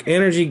mystic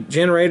energy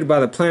generated by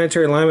the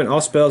planetary alignment,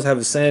 all spells have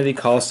a sanity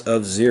cost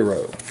of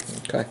 0.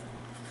 Okay.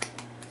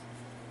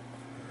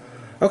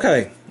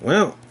 Okay,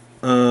 well,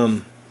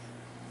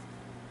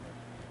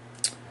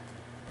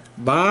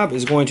 Bob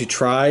is going to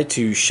try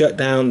to shut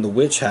down the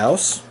witch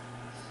house.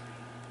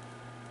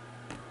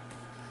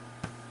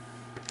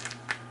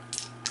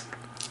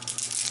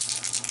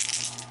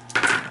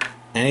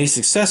 And he's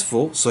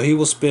successful, so he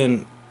will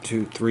spend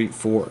 2, 3,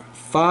 4,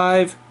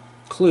 5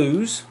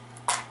 clues.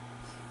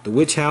 The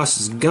witch house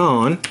is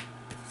gone.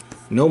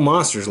 No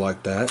monsters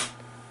like that.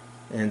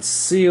 And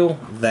seal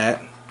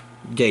that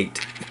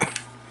gate.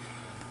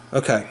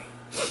 Okay.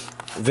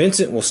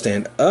 Vincent will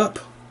stand up.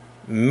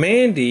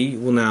 Mandy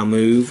will now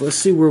move. Let's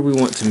see where we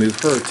want to move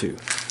her to.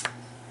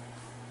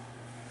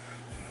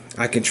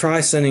 I can try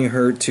sending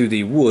her to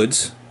the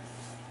woods.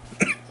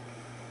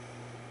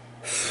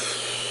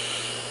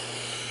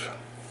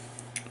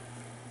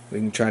 We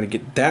can try to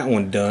get that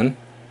one done.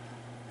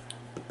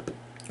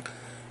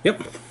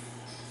 Yep.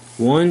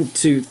 1,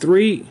 2,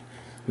 3.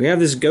 We have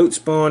this goat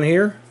spawn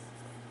here.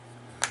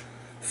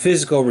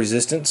 Physical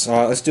resistance.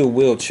 Alright, let's do a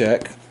will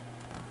check.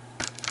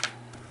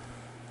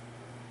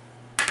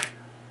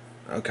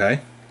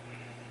 Okay.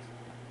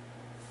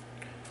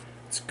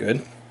 That's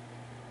good.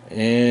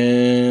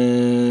 And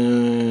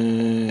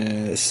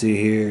let's see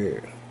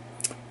here.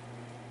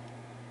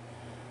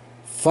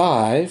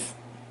 5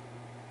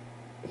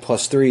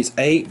 plus 3 is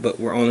 8, but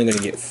we're only going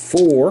to get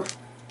 4.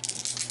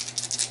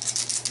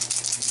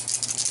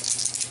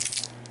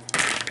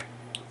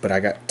 But I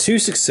got 2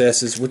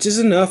 successes, which is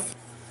enough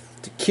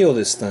to kill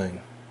this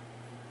thing.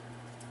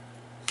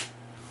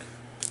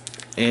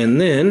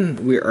 And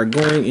then we are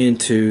going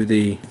into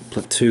the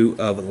Plateau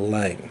of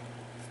Lang.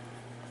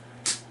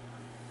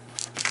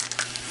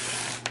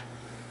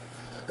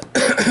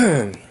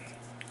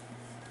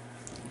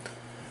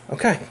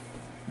 Okay.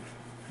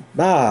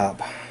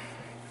 Bob.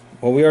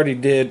 Well, we already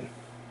did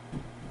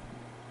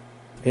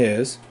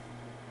his.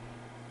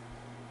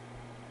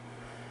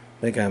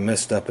 I think I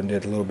messed up and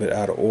did a little bit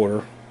out of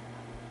order.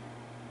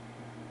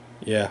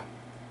 Yeah.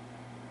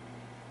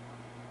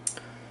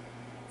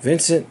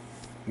 Vincent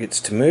gets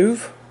to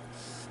move.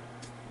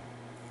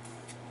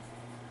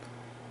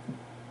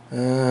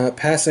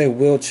 Pass a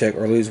will check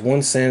or lose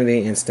 1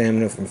 sanity and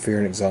stamina from fear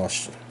and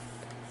exhaustion.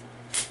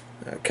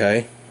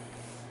 Okay.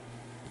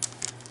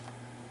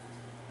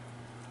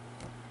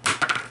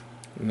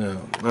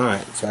 No.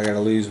 Alright, so I gotta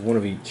lose 1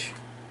 of each.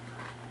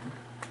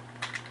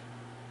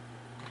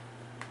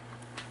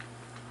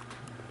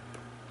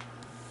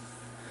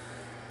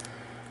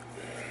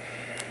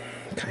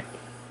 Okay.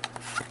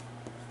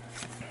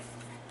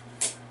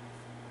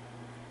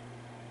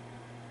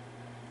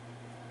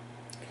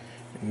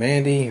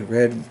 Mandy,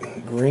 red,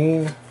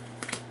 green.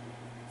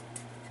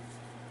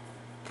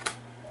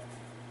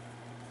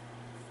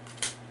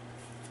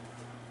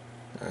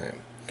 Alright.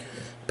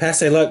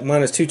 Pass a luck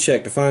 -2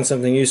 check to find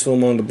something useful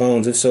among the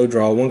bones. If so,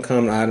 draw one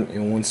common item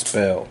and one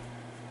spell.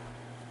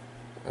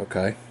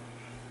 Okay.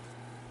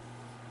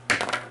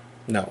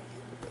 No.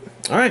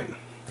 Alright.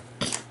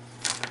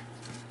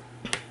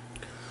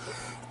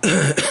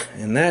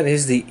 And that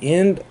is the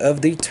end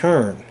of the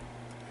turn.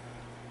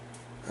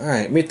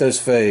 Alright, Mythos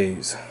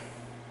phase.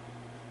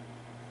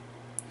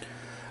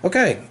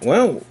 Okay,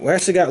 well, we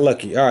actually got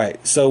lucky.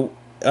 Alright, so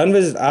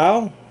unvisited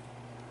isle.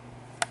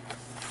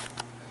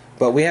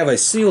 But we have a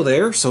seal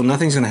there, so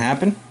nothing's going to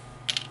happen.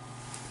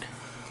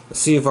 Let's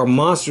see if our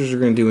monsters are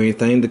going to do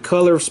anything. The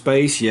color of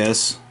space,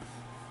 yes.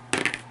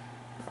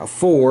 A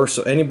 4,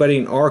 so anybody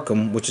in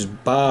Arkham, which is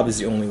Bob is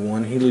the only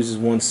one, he loses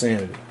 1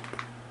 sanity.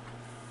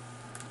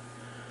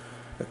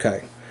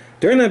 Okay.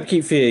 During the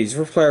upkeep phase,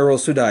 first player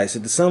rolls 2 dice.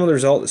 If the sum of the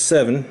result is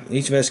 7,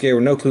 each investigator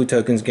with no clue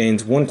tokens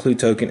gains 1 clue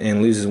token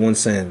and loses 1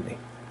 sanity.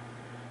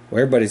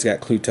 Well, everybody's got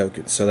clue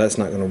tokens, so that's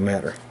not going to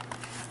matter.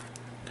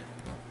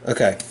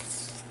 Okay.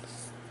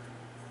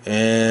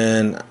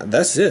 And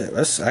that's it.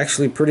 That's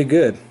actually pretty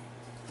good.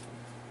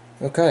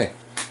 Okay.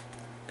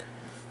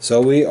 So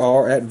we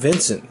are at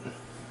Vincent.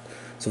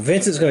 So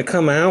Vincent's going to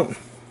come out.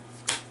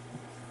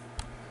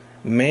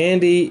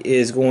 Mandy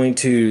is going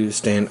to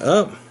stand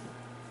up.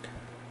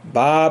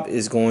 Bob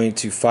is going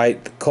to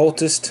fight the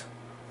cultist.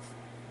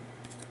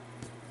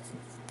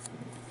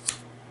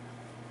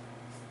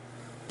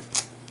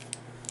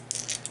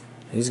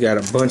 He's got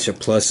a bunch of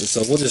pluses,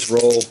 so we'll just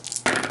roll.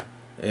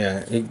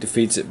 Yeah, he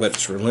defeats it, but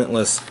it's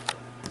relentless.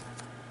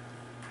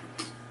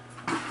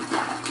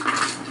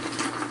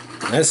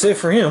 That's it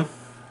for him.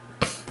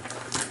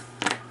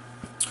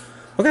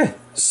 Okay,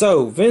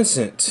 so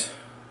Vincent,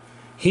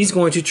 he's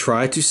going to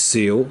try to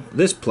seal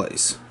this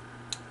place.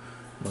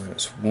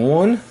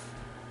 -1.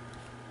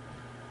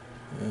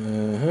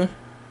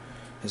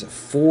 There's a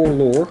 4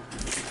 lore.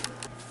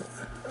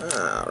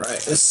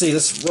 Alright, let's see,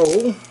 let's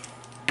roll.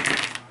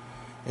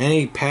 And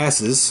he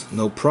passes,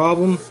 no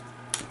problem.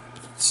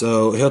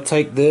 So he'll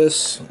take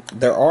this.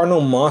 There are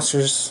no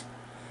monsters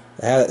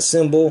that have that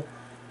symbol.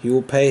 He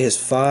will pay his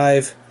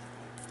 5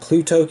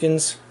 clue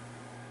tokens,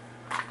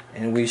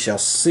 and we shall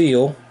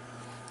seal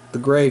the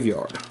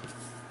graveyard.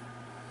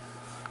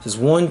 This is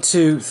 1,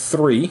 2,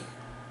 3.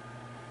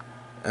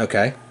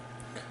 Okay.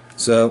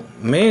 So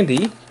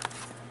Mandy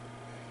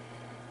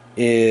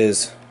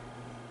is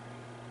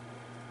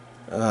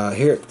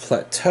here at the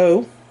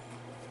plateau.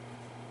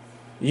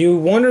 You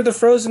wander the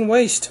frozen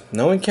waste.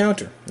 No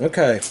encounter.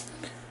 Okay.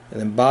 And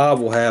then Bob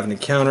will have an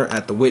encounter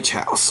at the witch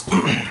house.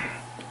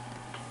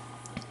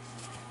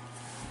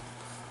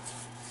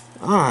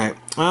 Alright.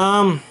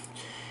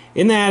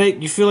 In the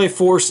attic, you feel a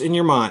force in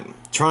your mind,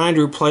 trying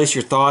to replace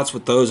your thoughts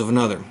with those of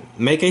another.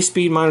 Make a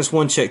speed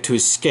 -1 check to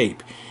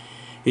escape.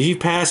 If you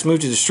pass, move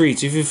to the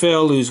streets. If you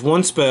fail, lose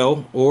 1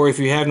 spell, or if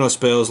you have no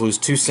spells, lose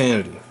 2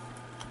 sanity.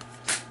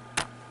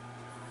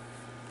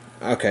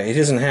 Okay, he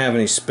doesn't have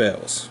any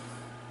spells,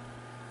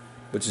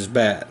 which is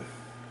bad.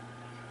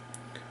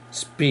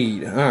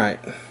 Speed, alright.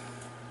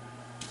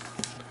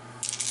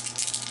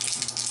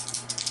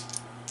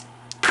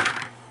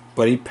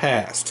 But he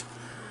passed.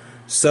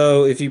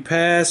 So if you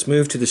pass,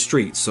 move to the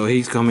streets. So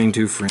he's coming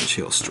to French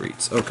Hill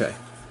Streets. Okay.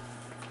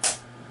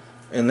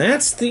 And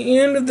that's the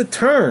end of the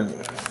turn.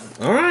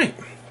 Alright.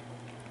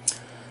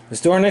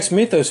 Let's do our next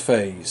Mythos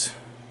phase.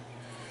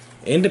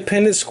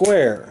 Independent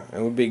Square.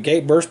 It would be a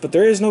gate burst, but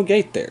there is no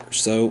gate there.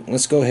 So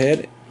let's go ahead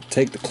and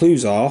take the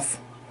clues off.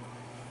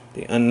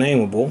 The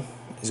unnameable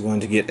is going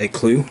to get a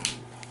clue.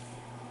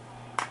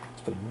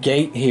 Let's put a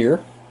gate here.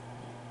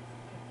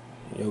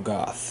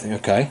 Yogoth.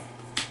 Okay.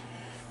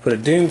 Put a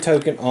Doom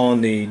token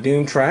on the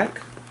Doom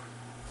track,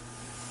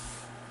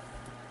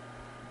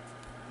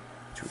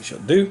 which we shall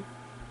do.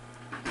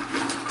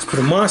 Let's put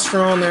a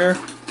monster on there.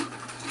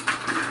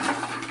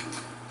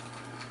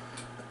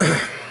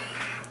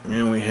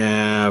 And we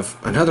have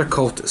another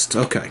cultist.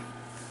 Okay.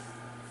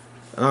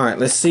 Alright,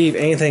 let's see if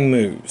anything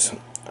moves.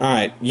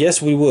 Alright, yes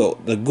we will.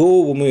 The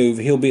ghoul will move.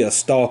 He'll be a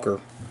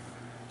stalker.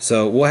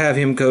 So we'll have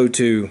him go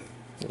to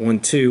 1,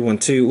 2, 1,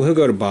 2. He'll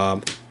go to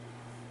Bob.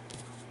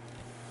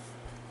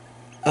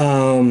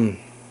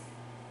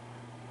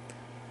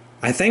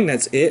 I think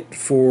that's it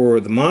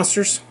for the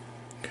monsters.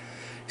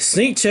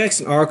 Sneak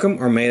checks in Arkham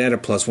are made at a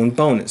 +1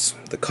 bonus.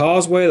 The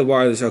causeway, the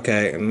wireless,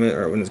 okay, and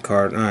the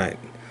card, alright.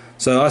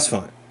 So that's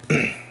fine.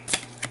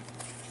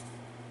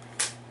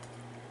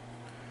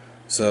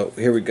 So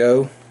here we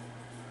go.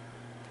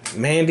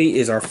 Mandy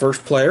is our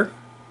first player,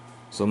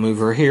 so move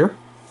her here.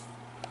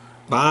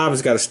 Bob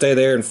has got to stay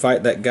there and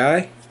fight that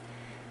guy.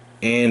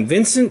 And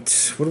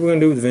Vincent, what are we going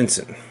to do with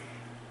Vincent?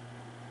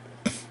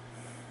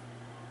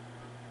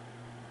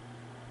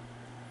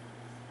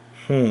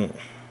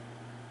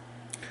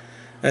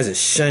 That's a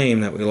shame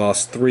that we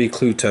lost 3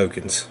 clue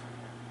tokens.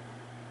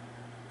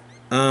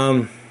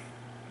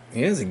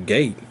 He has a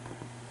gate.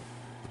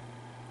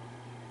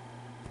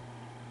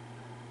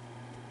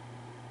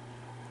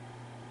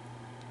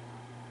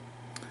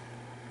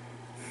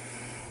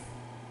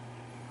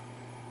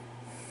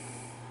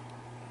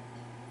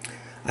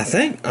 I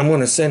think I'm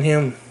going to send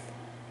him.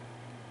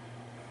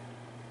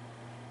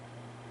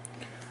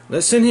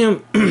 Let's send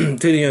him to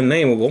the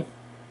unnameable.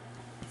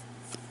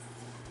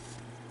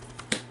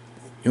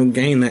 You'll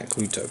gain that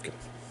clue token.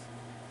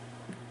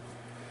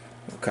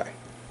 Okay.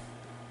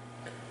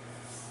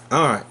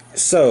 Alright,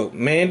 so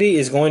Mandy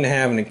is going to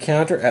have an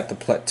encounter at the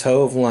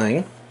Plateau of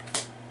Lang.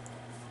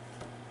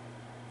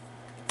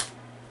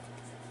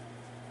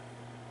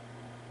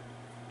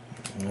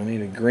 I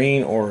need a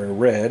green or a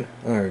red.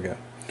 There we go.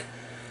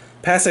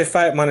 Pass a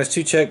fight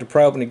 -2 check to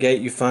pry open the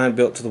gate you find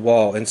built to the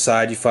wall.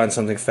 Inside you find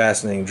something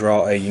fascinating.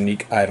 Draw a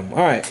unique item.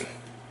 Alright.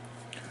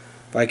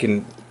 If I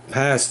can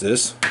pass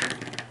this,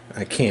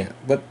 I can't.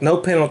 But no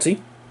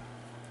penalty.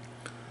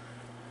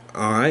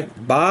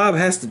 Alright. Bob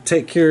has to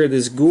take care of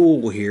this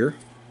ghoul here.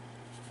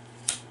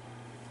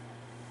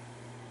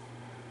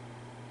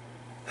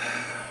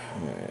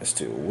 Alright, let's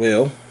do a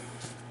will.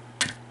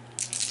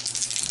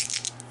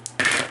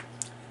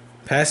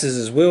 Passes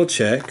his will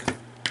check.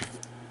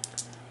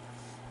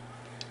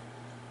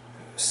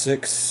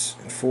 6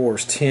 and 4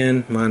 is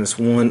 10 minus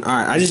 1.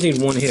 Alright, I just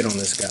need one hit on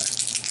this guy.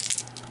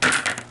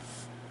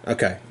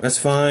 Okay, that's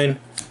fine.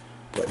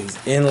 But he's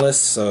endless,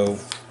 so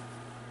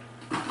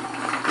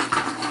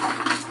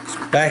it's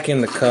back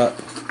in the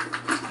cup.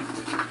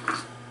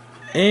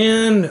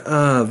 And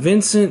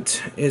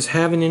Vincent is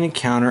having an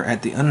encounter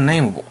at the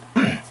unnameable.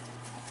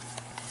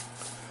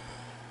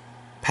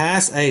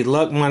 Pass a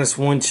luck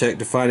 -1 check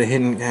to find a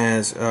hidden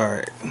has.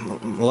 Alright,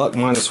 luck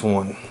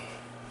 -1.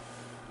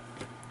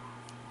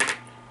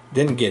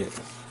 Didn't get it.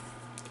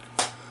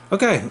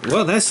 Okay,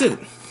 well that's it.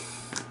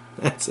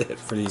 That's it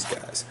for these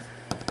guys.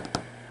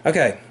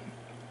 Okay,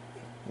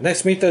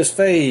 next Mythos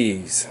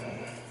phase.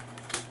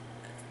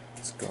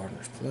 It's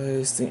Gardner's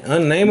Place, the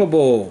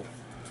unnameable.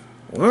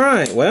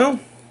 Alright,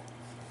 well,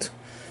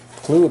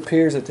 clue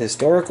appears at the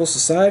Historical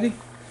Society.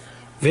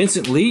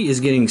 Vincent Lee is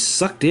getting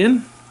sucked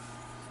in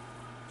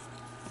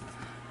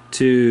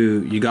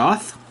to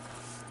Yuggoth.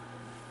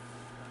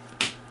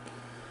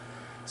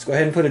 Let's go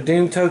ahead and put a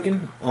Doom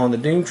token on the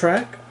Doom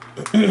track.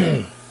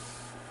 Let's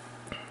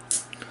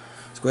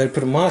go ahead and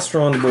put a monster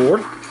on the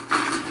board.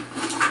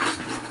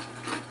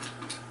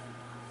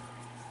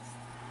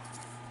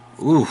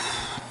 Oof.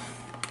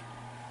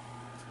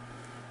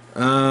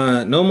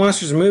 No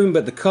monsters are moving,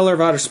 but the color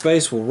of outer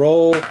space will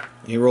roll.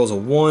 He rolls a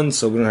 1,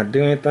 so we don't have to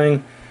do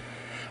anything.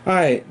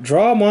 Alright,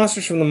 draw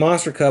monsters from the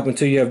monster cup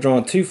until you have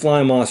drawn 2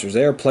 flying monsters.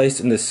 They are placed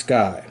in the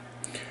sky.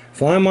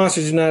 Flying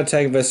monsters do not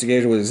attack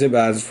investigators with exhibit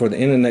items before the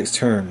end of the next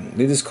turn.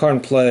 Leave this card in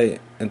play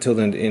until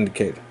then to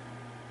indicate.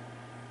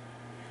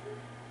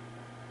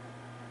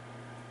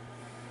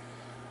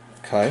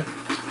 Okay.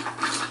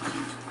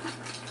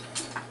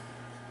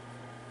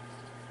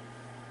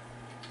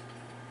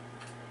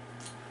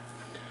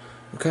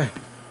 Okay.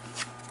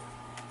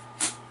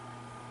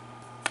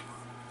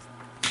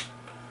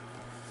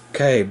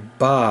 Okay,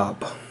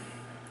 Bob.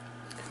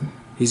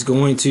 He's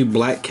going to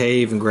Black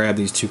Cave and grab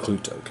these 2 clue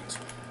tokens.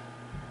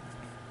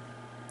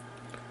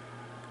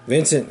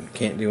 Vincent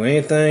can't do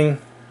anything.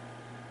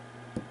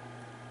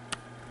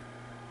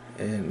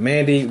 And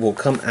Mandy will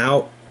come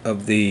out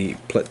of the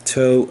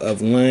Plateau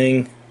of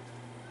Lang,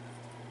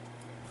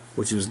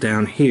 which was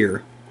down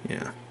here.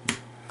 Yeah.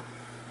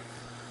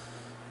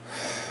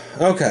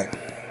 Okay.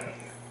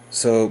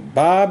 So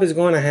Bob is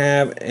going to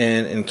have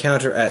an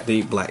encounter at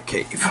the Black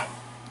Cave.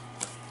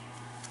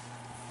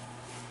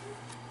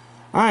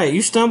 Alright,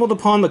 you stumbled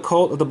upon the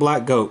cult of the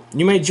Black Goat.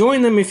 You may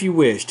join them if you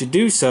wish. To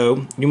do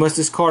so, you must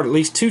discard at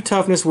least 2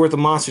 toughness worth of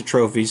monster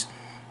trophies,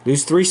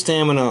 lose 3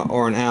 stamina,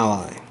 or an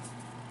ally.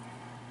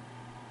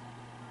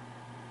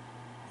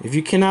 If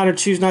you cannot or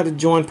choose not to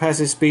join, pass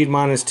a speed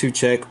 -2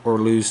 check or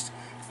lose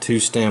 2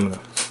 stamina.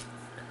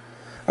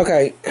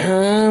 Okay,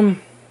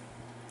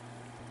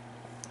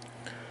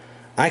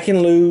 I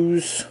can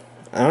lose.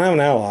 I don't have an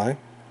ally.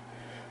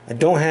 I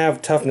don't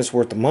have toughness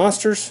worth of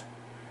monsters.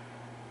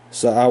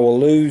 So I will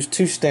lose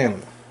 2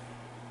 stamina.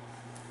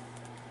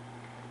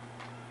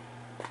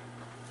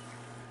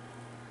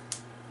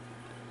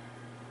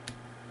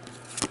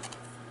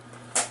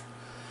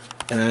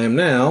 And I am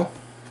now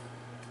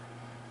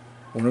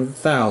one of the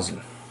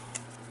 1,000.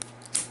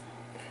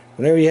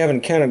 Whenever you have an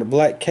encounter at the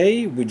Black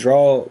Cave, we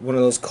draw one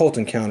of those cult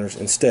encounters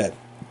instead.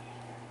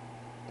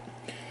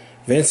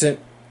 Vincent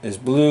is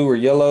blue or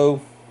yellow.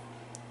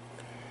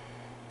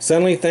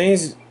 Suddenly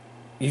things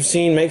you've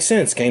seen make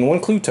sense. Gain 1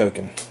 clue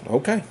token.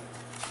 Okay.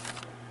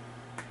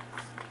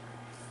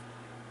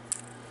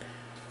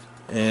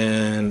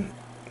 And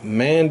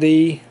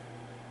Mandy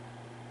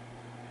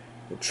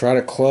will try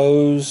to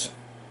close.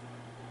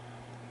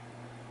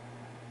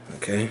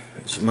 Okay.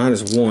 She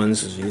 -1,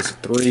 so she gets a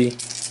 3.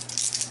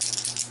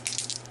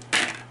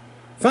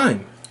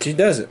 Fine. She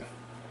does it.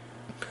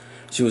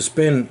 She will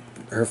spend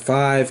her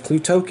 5 clue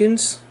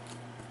tokens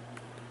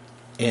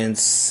and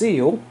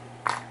seal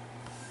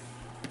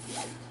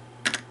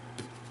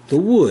the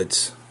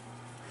woods.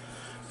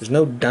 There's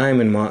no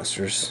diamond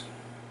monsters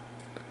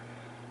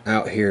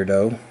out here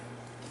though.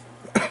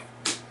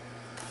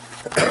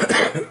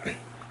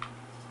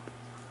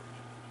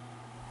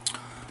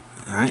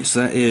 Alright,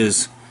 so that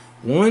is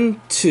 1,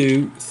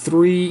 2,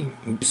 3,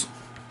 oops,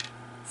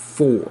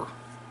 4.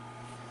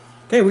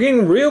 Okay, we're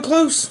getting real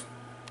close.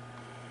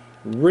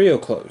 Real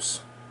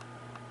close.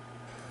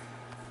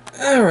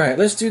 Alright,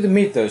 let's do the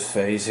Mythos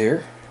phase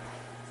here.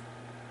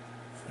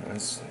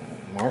 That's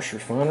Marsh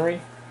Refinery.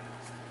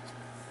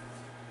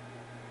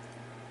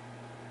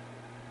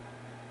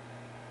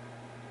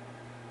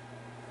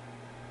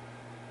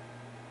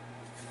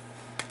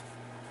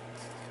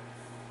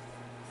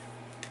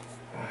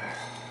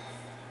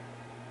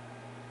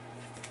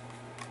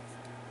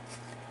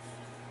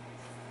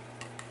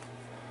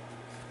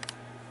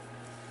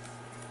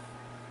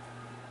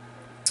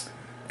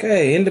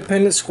 Okay,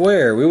 Independence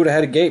Square. We would have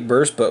had a gate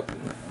burst, but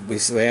we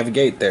have a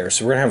gate there.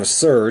 So we're going to have a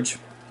surge.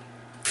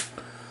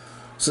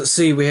 So let's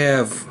see, we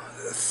have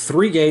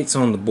 3 gates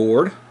on the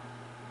board.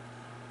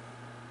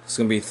 It's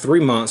going to be 3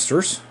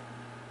 monsters.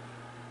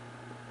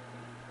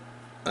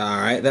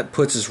 Alright, that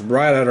puts us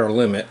right at our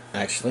limit,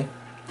 actually.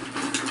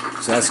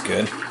 So that's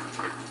good.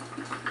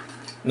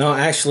 No,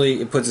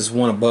 actually, it puts us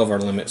 1 above our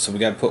limit, so we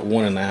got to put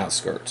 1 in the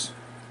outskirts.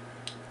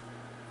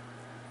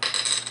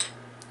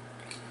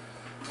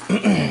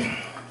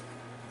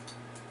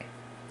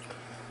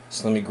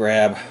 So let me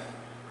grab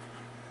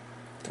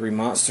 3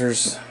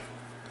 monsters.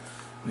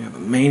 We have a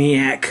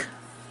maniac,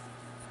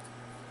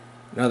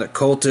 another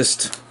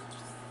cultist,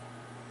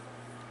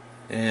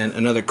 and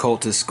another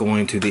cultist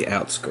going to the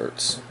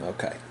outskirts.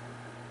 Okay.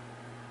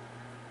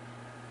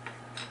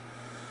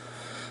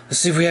 Let's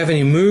see if we have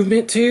any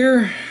movement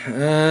here.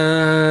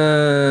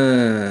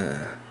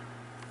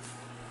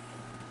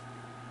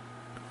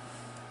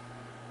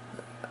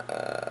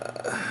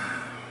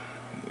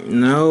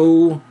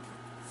 No.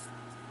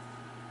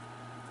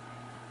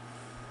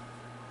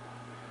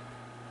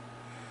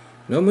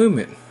 No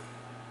movement.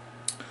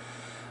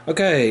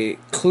 Okay,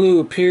 clue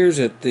appears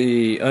at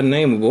the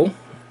unnameable,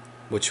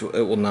 which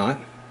it will not.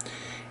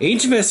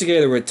 Each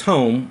investigator with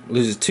tome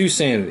loses 2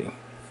 sanity.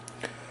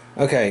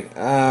 Okay,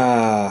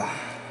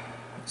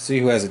 see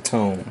who has a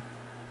tome.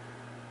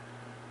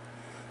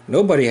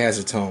 Nobody has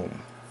a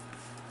tome.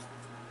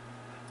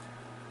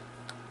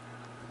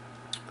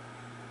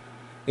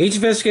 Each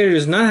investigator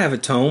does not have a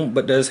tome,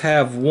 but does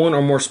have 1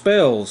 or more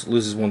spells,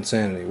 loses 1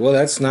 sanity. Well,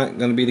 that's not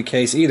going to be the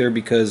case either,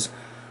 because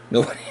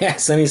nobody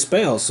has any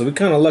spells, so we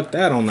kind of lucked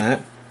out on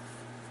that.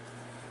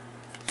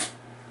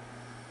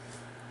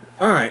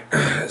 Alright,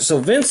 so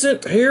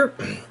Vincent here,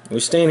 we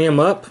stand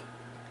him up.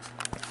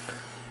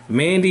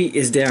 Mandy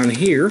is down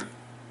here.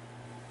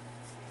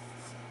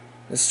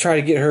 Let's try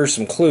to get her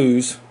some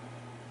clues.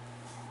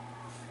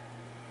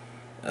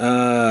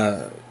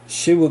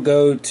 She will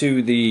go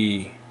to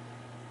the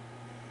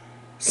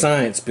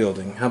science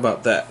building. How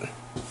about that?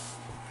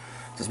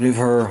 Let's move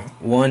her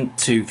 1,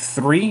 2,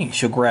 3.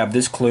 She'll grab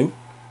this clue.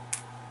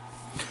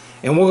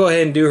 And we'll go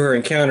ahead and do her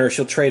encounter.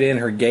 She'll trade in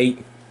her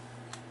gate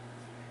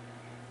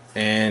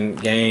and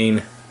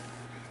gain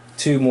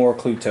 2 more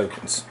clue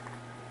tokens.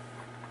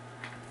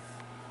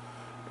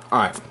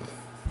 Alright.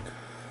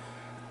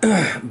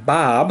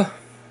 Bob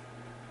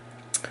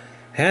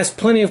has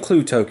plenty of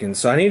clue tokens,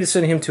 so I need to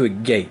send him to a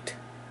gate.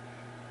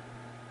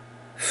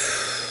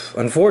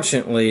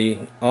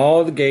 Unfortunately,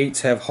 all the gates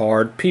have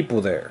hard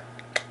people there.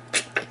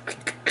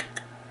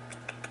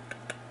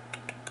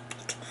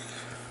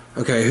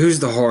 Okay, who's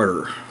the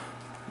harder?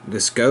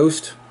 This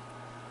ghost?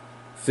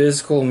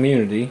 Physical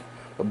immunity.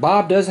 But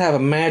Bob does have a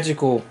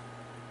magical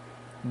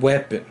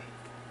weapon.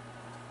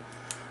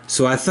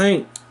 So I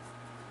think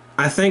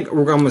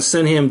we're going to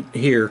send him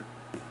here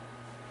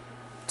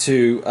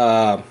to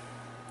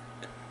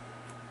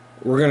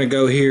we're going to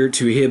go here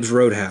to Hibbs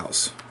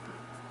Roadhouse.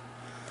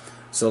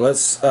 So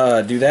let's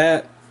do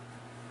that.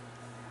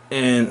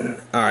 And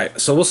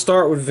alright, so we'll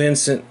start with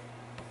Vincent.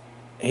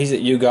 He's at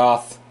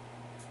Ugoth.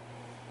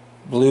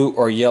 Blue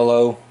or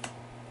yellow.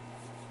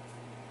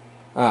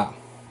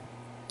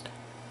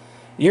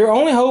 Your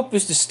only hope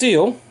is to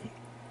steal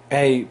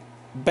a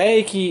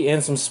bay key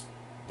and some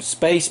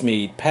space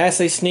mead. Pass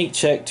a sneak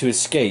check to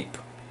escape.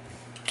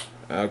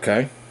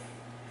 Okay.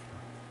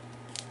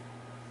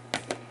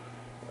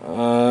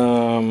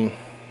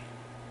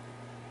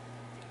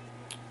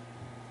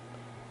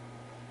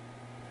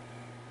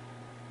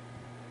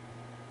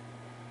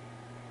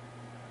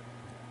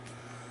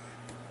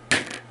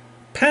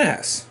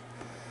 Pass.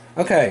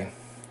 Okay.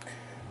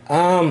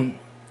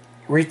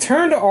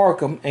 Return to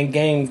Arkham and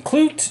gain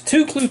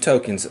 2 clue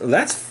tokens.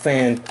 That's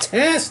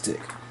fantastic.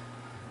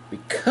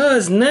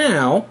 Because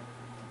now,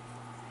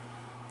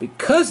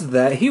 because of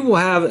that, he will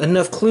have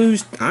enough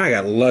clues. I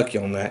got lucky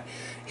on that.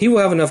 He will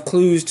have enough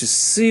clues to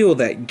seal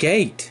that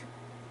gate.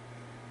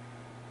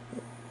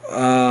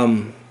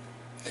 And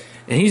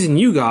he's in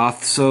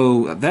Ugoth,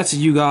 so that's a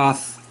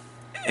Ugoth,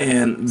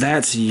 and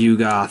that's a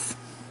Ugoth.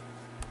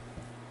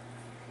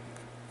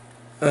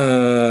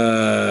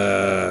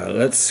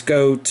 Let's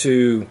go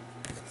to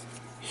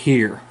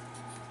here.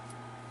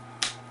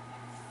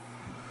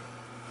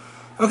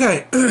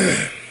 Okay.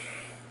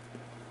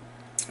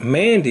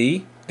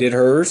 Mandy did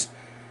hers,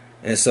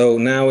 and so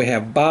now we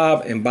have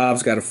Bob, and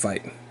Bob's got to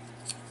fight.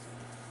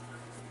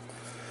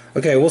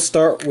 Okay, we'll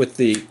start with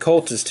the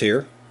cultist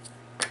here.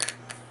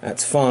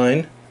 That's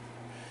fine.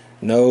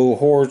 No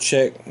horror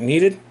check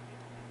needed.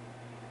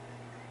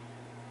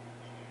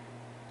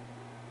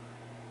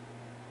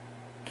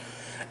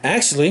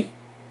 Actually,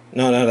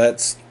 no,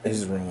 that's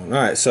he's the wrong one.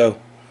 Alright, so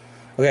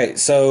okay,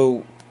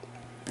 so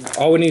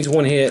all we need is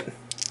one hit.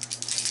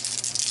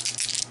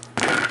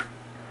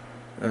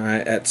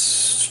 Alright,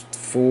 that's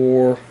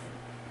 4.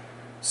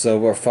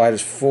 So our fight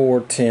is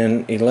 4,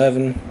 10,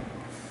 11.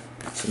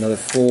 It's another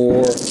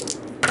 4.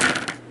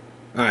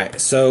 Alright,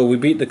 so we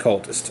beat the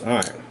cultist.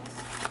 Alright.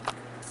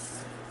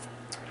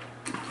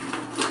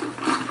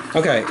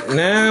 Okay,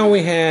 now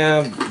we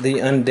have the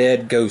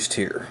undead ghost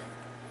here.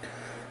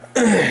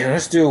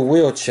 Let's do a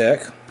will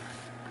check.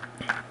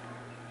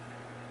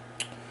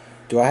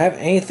 Do I have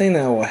anything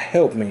that will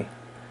help me?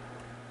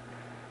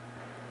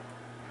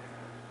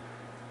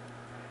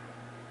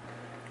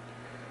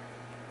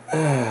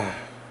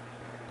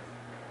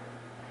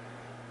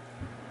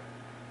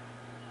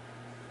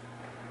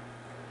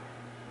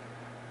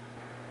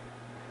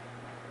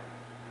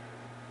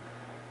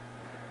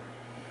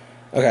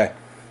 Okay.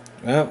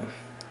 Well.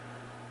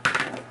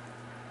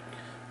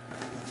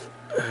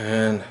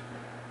 And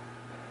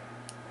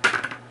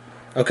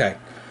okay.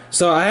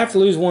 So I have to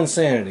lose 1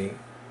 sanity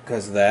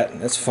because of that.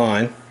 That's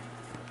fine.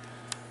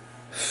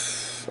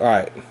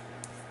 Alright.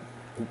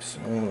 Oops.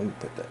 Let me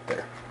put that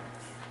there.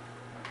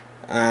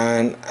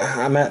 And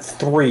I'm at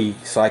 3,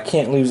 so I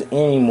can't lose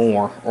any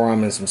more or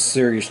I'm in some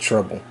serious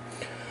trouble.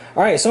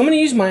 Alright, so I'm going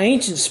to use my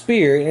Ancient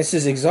Spear, and it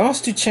says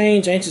exhaust to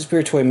change Ancient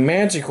Spear to a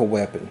magical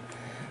weapon.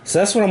 So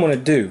that's what I'm going to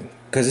do,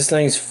 because this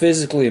thing's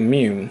physically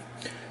immune.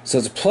 So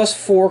it's a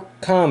 +4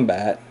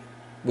 combat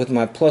with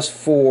my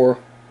 +4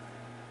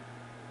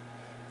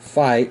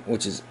 fight,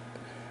 which is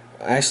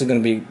actually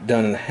going to be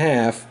done in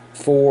half.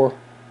 4.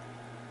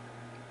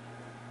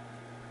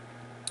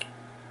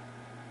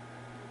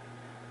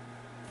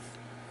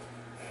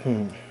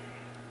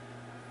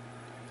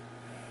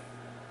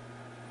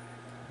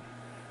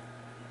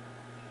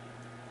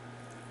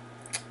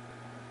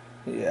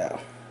 Yeah.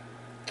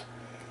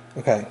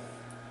 Okay.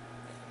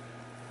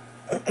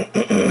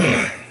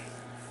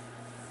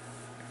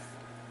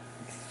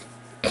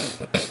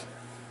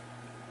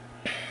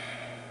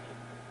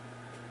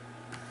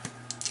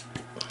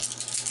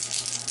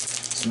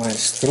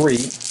 It's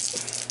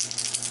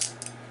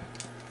 -3.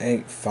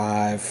 8,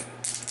 5.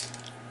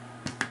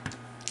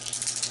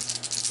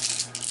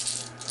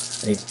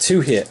 I need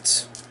 2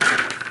 hits.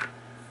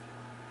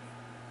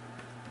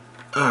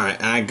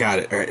 Alright, I got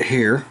it right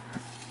here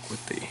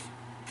with the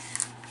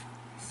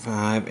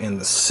 5 and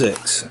the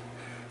 6.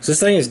 So this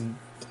thing is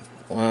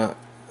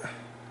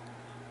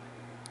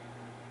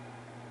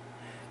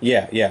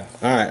yeah.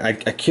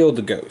 Alright, I killed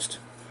the ghost.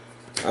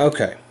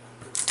 Okay.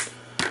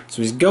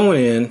 So he's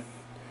going in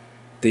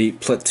the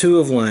Plateau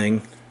of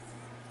Lang.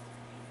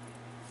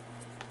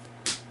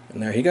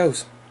 And there he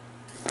goes.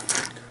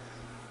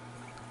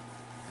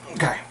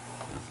 Okay.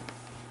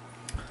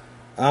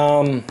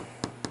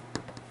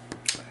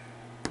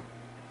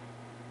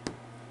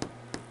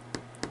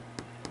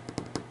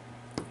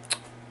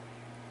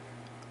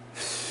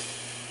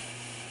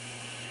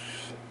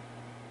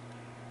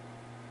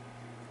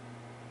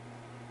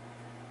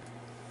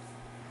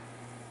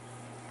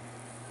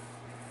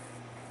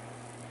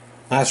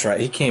 That's right,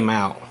 he came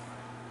out.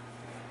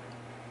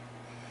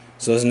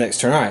 So his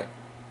next turn. Alright.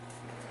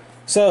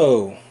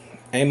 So,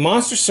 a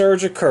monster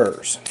surge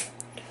occurs.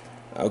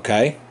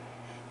 Okay.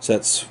 So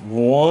that's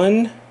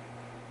 1,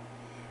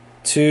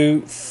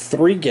 2,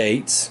 3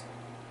 gates.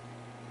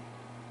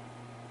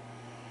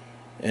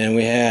 And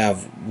we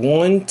have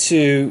 1,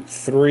 2,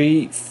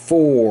 3,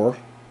 4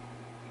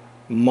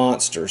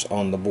 monsters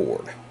on the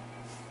board.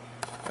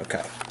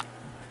 Okay.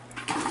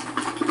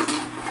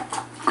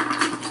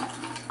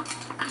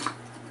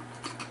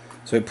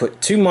 So we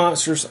put 2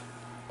 monsters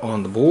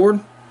on the board.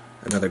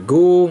 Another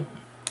ghoul.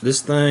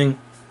 This thing.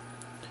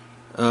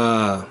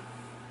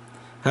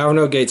 However,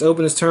 no gates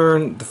open this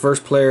turn. The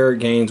first player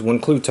gains 1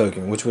 clue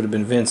token, which would have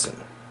been Vincent.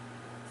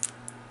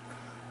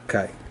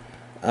 Okay.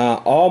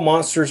 All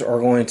monsters are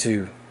going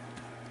to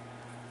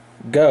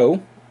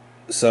go.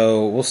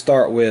 So we'll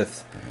start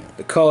with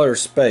the color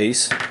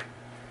space.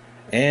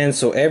 And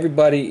so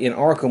everybody in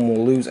Arkham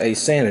will lose a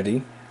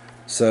sanity.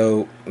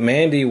 So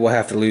Mandy will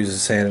have to lose a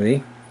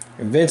sanity.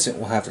 And Vincent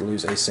will have to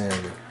lose a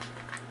sanity.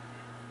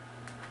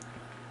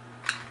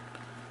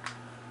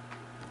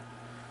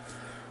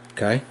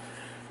 Okay.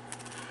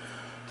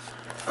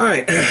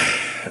 Alright.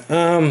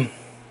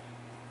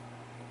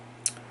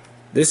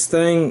 This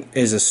thing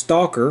is a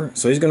stalker,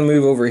 so he's going to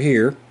move over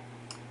here.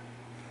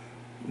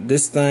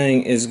 This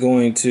thing is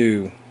going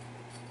to...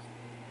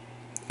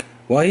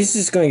 Well, he's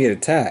just going to get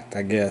attacked,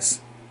 I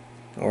guess.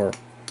 Or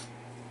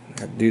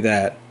do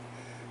that.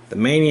 The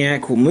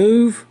maniac will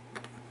move.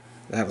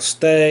 That'll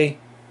stay.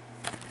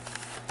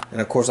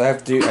 And of course I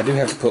do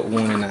have to put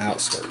 1 in the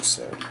outskirts,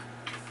 so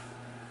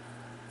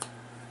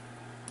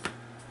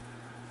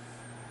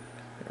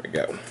there we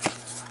go.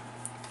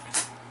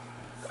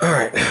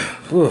 Alright.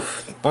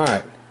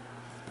 Alright.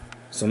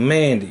 So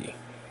Mandy.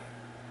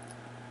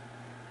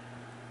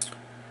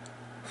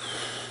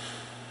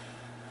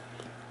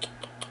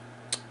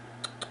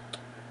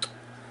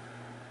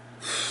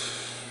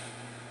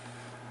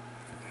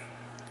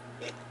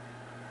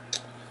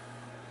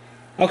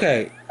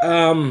 Okay,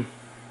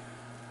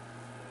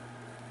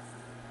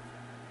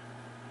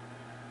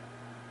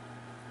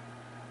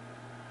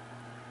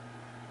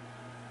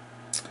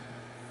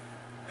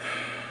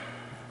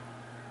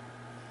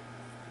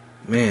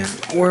 man,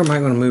 where am I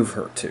going to move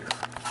her to?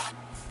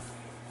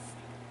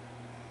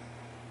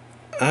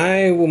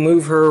 I will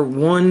move her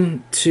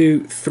 1,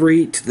 2,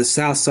 3 to the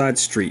south side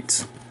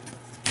streets.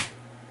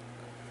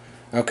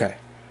 Okay,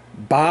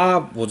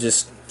 Bob will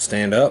just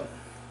stand up.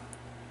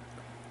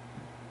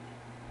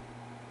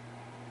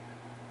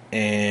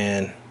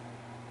 And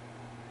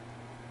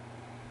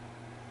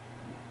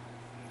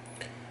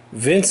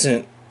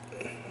Vincent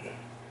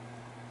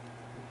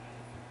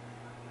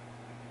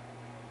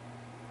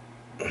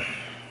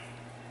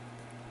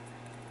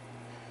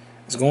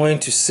is going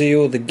to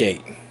seal the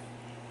gate.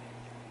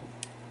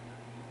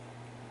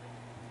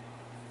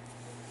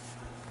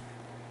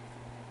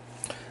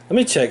 Let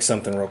me check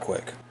something real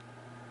quick.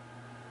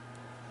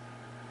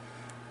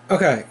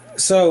 Okay,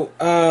 so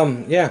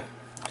yeah.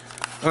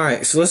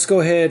 Alright, so let's go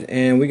ahead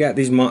and we got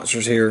these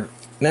monsters here.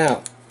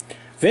 Now,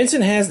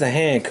 Vincent has the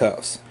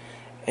handcuffs.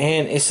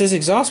 And it says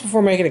exhaust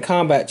before making a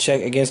combat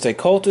check against a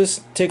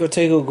cultist,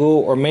 tickle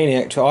ghoul, or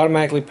maniac to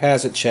automatically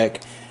pass a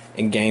check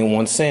and gain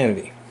 1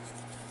 sanity.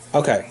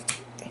 Okay.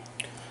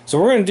 So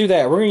we're going to do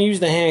that. We're going to use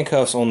the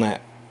handcuffs on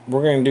that.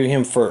 We're going to do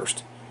him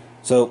first.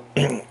 So,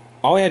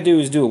 all we have to do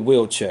is do a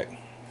will check.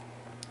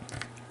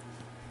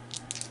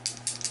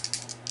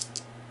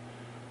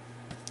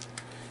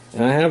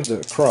 And I have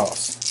the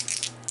cross.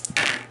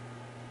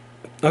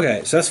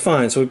 Okay, so that's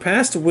fine. So we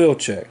passed the will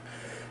check.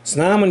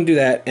 So now I'm going to do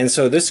that, and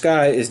so this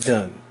guy is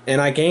done. And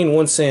I gain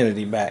 1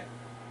 sanity back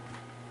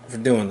for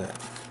doing that.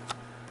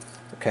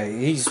 Okay,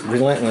 he's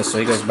relentless, so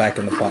he goes back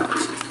in the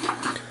box.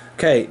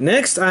 Okay,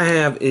 next I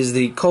have is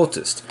the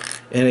cultist.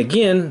 And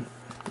again,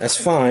 that's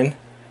fine.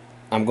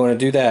 I'm going to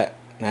do that.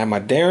 I have my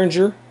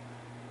Derringer.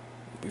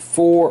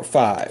 4,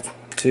 5.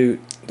 2,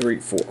 3,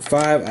 4,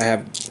 5.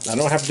 I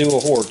don't have to do a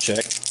horror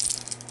check.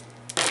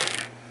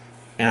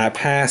 And I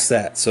passed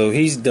that, so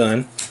he's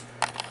done.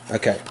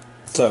 Okay,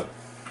 so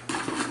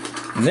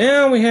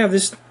now we have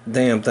this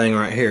damn thing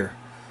right here,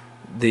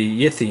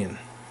 the Yithian.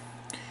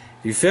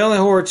 If you fail a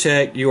horror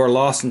check, you are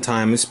lost in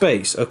time and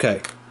space.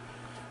 Okay,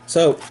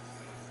 so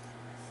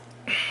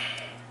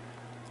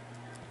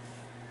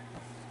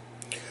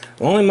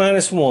only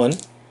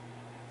 -1.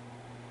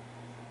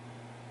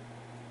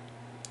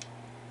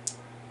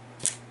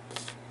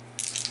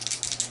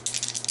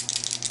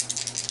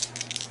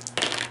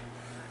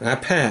 And I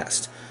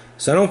passed.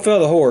 So I don't fail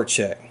the horror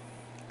check.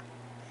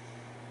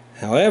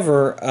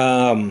 However,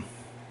 oh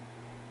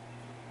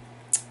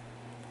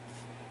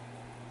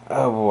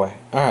boy.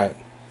 Alright.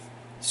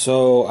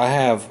 So I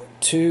have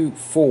 2,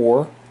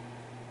 4.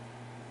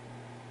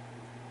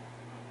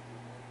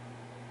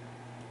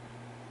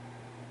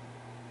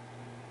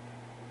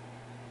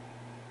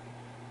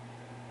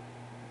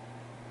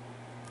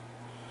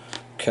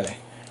 Okay.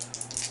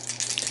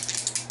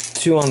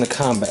 2 on the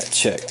combat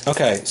check.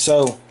 Okay,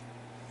 so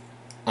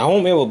I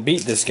won't be able to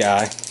beat this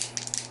guy,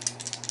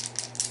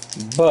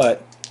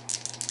 but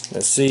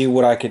let's see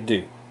what I could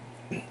do.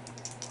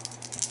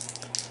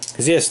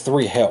 Because he has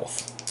 3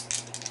 health.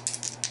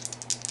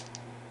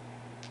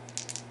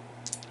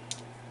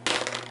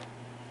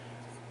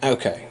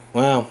 Okay,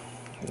 well,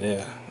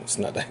 yeah, it's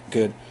not that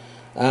good.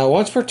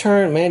 Once per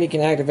turn, Mandy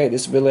can activate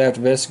this ability after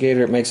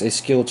Investigator. It makes a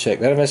skill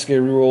check. That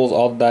Investigator rerolls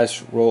all the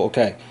dice roll.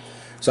 Okay,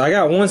 so I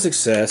got 1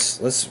 success.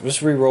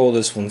 Let's re-roll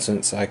this one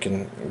since I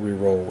can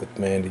re-roll with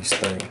Mandy's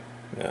thing.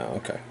 Yeah,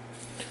 okay.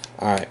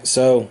 Alright,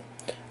 so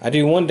I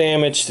do 1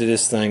 damage to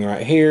this thing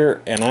right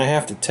here, and I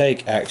have to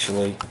take,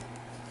 actually,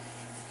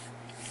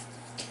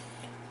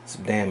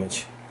 some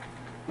damage.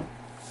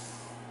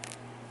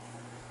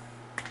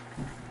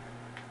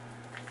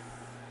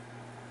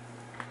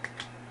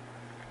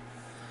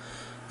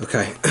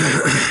 Okay,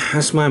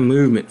 that's my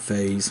movement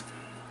phase.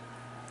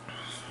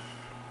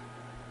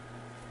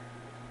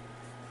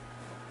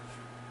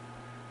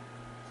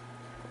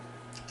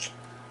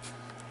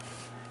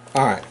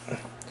 Alright,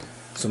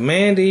 so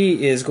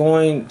Mandy is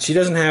going, she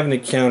doesn't have an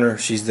encounter,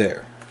 she's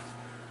there.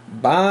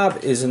 Bob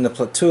is in the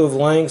Plateau of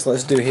Langs,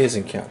 let's do his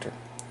encounter.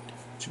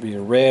 Should be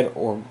a red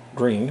or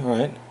green,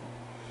 alright.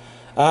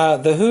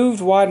 The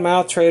hooved,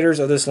 wide-mouthed traders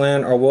of this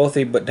land are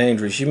wealthy but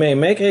dangerous. You may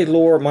make a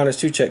lore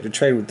 -2 check to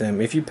trade with them.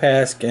 If you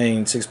pass,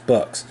 gain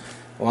 $6.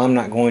 Well, I'm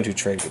not going to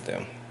trade with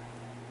them.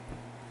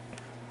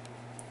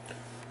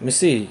 Let me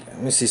see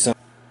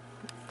something.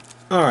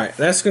 Alright,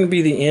 that's going to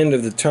be the end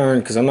of the turn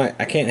because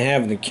I can't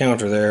have an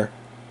encounter there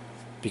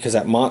because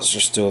that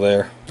monster's still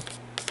there.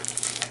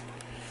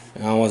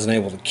 And I wasn't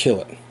able to kill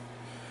it.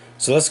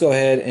 So let's go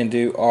ahead and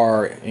do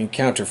our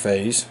encounter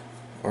phase,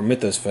 or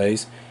mythos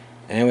phase.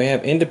 And we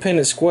have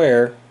Independent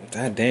Square.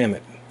 God damn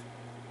it.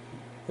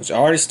 Which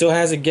already still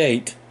has a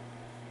gate.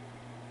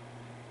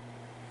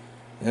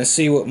 Let's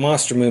see what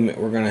monster movement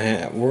we're gonna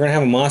have. We're gonna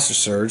have a monster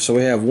surge. So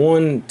we have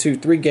 1, 2,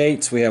 3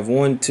 gates. We have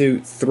 1,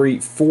 2, 3,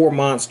 4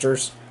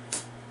 monsters.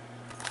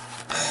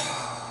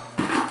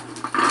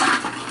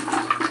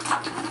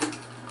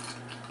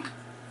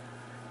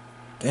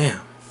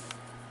 Damn.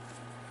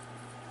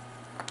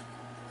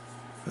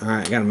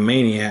 Alright, got a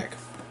maniac.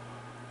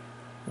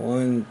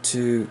 1,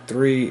 2,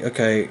 3.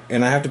 Okay,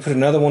 and I have to put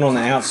another one on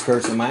the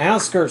outskirts. And my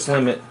outskirts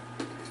limit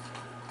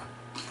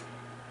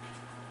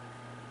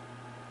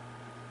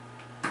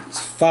is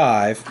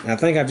 5. And I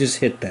think I've just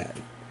hit that.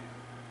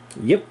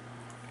 Yep,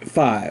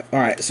 5.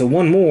 Alright, so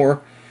one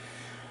more.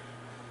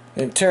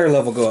 And terror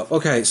level go up.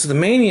 Okay, so the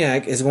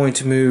maniac is going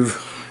to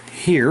move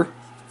here.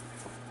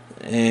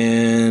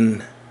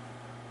 And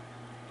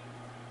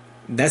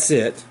that's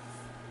it.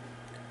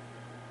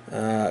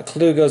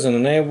 Clue goes on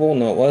enable.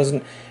 No, it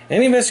wasn't.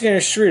 Any investigator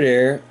in street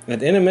area at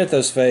the end of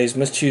Mythos phase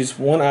must choose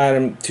one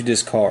item to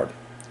discard.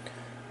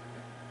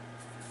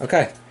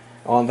 Okay.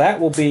 On that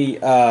will be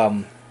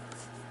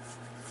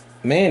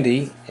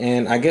Mandy,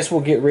 and I guess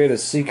we'll get rid of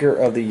Seeker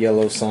of the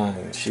Yellow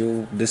Sign.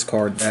 She'll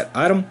discard that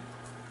item.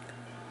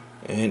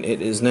 And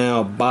it is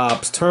now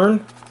Bob's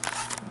turn.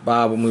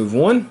 Bob will move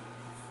 1.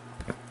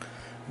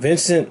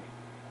 Vincent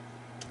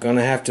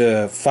gonna have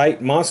to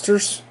fight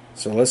monsters,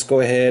 so let's go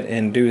ahead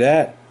and do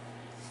that.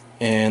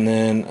 And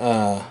then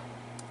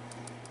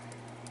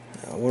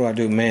what do I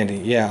do with Mandy?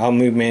 Yeah, I'll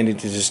move Mandy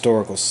to the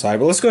Historical Society.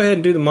 But let's go ahead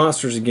and do the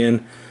monsters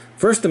again.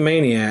 First the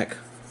Maniac,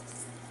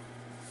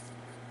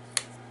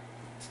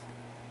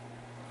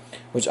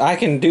 which I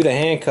can do the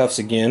handcuffs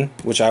again,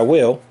 which I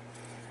will,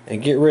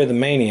 and get rid of the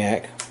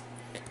Maniac.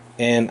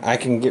 And I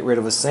can get rid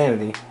of a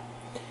Sanity.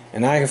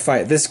 And I can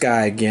fight this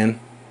guy again.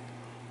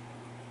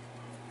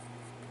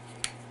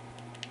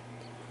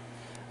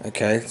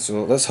 Okay,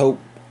 so let's hope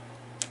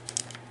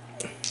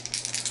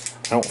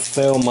I don't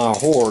fail my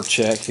horror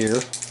check here.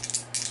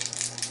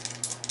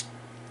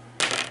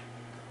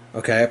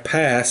 Okay, I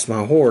passed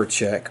my horror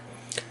check.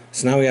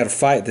 So now we got to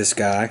fight this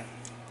guy.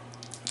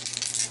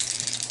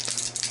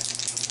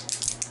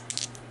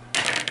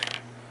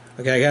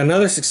 Okay, I got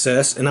another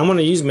success, and I'm going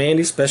to use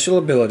Mandy's special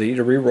ability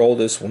to re-roll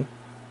this one.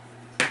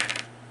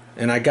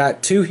 And I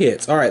got 2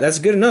 hits. Alright, that's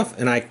good enough.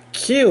 And I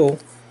kill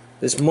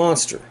this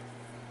monster.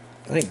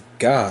 Thank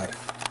God.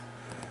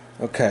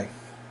 Okay.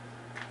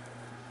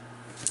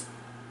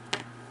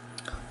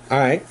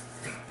 Alright.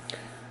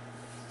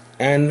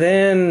 And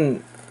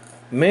then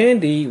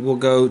Mandy will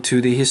go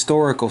to the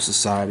Historical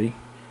Society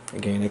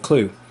and gain a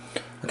clue.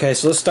 Okay,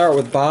 so let's start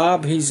with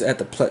Bob. He's at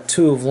the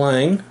Plateau of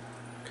Lang.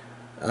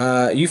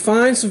 You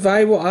find some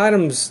valuable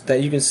items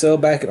that you can sell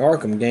back at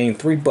Arkham. Gain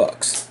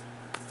 $3.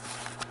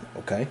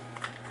 Okay.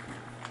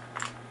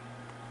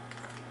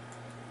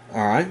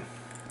 Alright.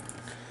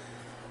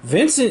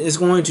 Vincent is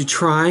going to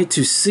try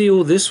to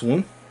seal this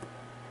one.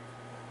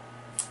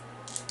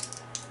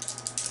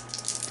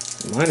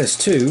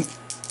 -2.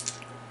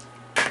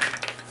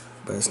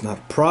 But it's not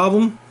a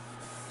problem.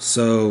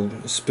 So,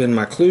 spin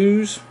my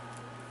clues.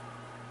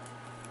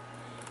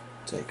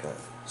 Take a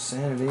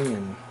sanity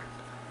and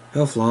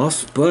health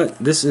loss. But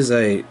this is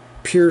a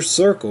pure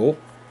circle.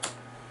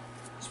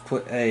 Let's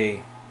put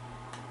a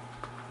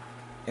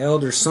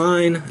elder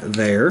sign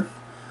there.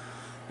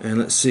 And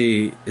let's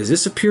see, is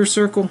this a pure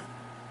circle?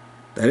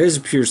 That is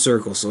a pure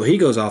circle, so he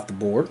goes off the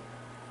board.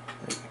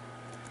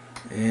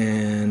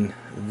 And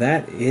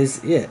that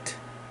is it.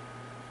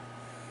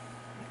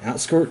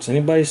 Outskirts,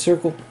 anybody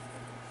circle?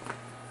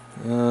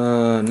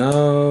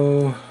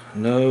 No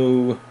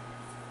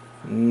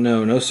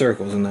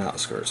circles in the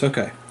outskirts.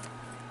 Okay.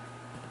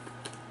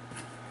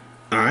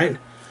 Alright.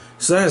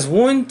 So that's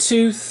 1,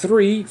 2,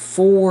 3,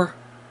 4,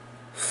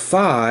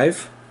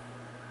 5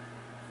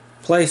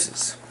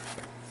 places.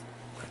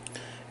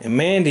 And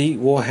Mandy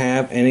will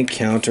have an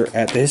encounter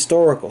at the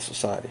Historical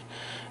Society.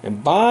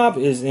 And Bob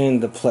is in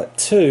the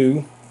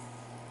Plateau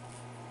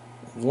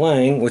of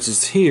Lang, which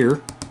is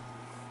here.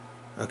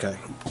 Okay.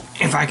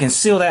 If I can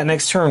seal that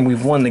next turn,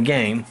 we've won the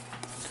game.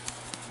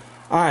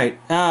 Alright.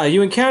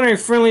 You encounter a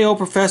friendly old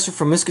professor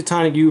from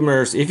Miskatonic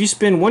University. If you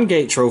spend 1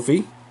 gate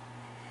trophy,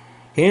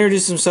 he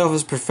introduces himself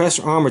as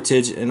Professor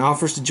Armitage and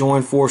offers to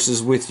join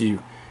forces with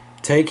you.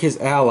 Take his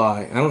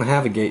ally. I don't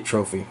have a gate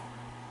trophy.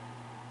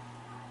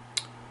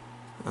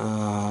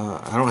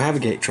 I don't have a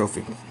gate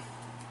trophy.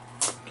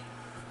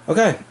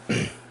 Okay.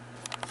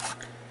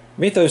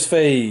 Mythos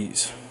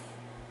phase.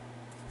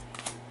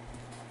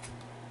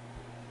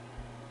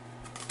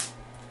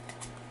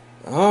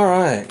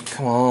 Alright,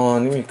 come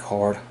on, give me a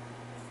card.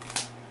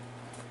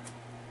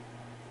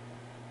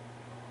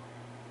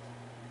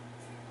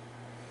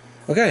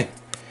 Okay.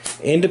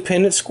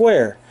 Independent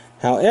Square.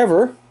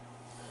 However,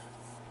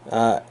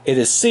 it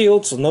is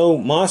sealed, so no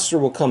monster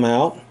will come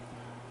out.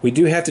 We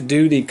do have to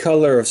do the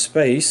color of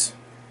space.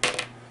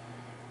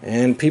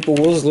 And people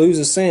will lose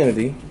a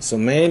sanity. So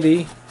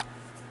Mandy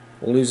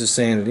will lose a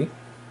sanity.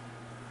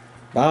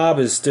 Bob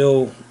is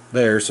still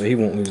there, so he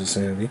won't lose a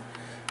sanity.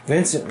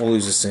 Vincent will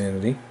lose a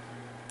sanity.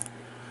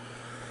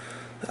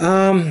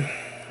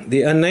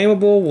 The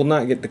Unnameable will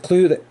not get the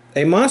clue.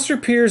 A monster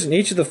appears in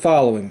each of the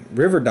following: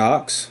 river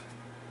docks.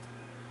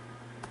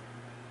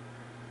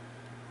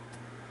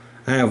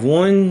 I have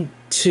 1,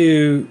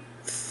 2,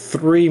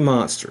 3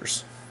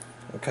 monsters.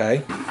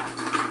 Okay.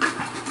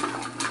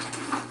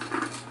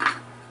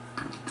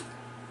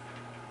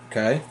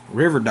 Okay.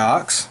 River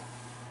docks.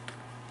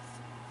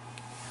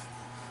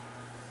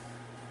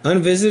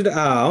 Unvisited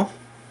Isle.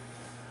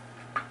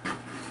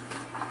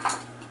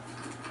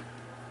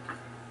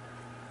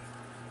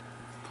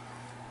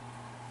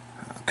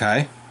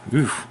 Okay.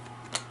 Oof.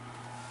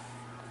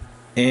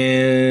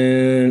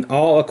 And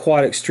all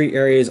aquatic street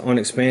areas on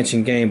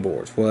expansion game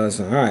boards. Was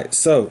alright,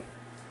 so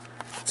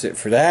that's it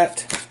for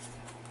that.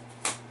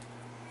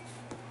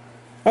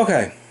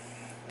 Okay.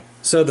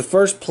 So the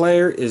first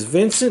player is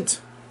Vincent.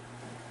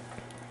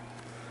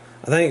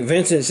 I think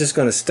Vincent's just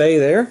going to stay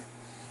there.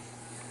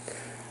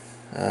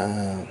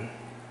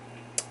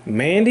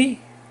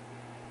 Mandy,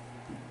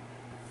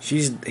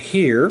 she's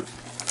here.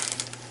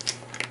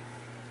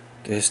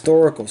 The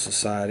Historical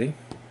Society.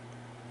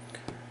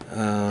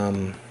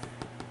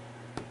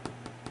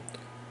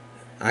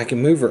 I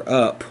can move her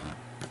up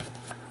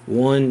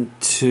 1,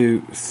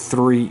 2,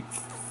 3,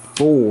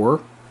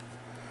 4.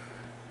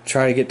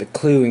 Try to get the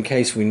clue in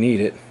case we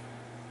need it.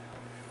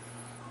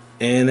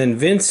 And then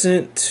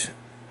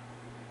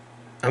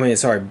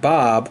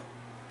Bob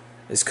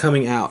is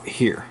coming out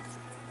here.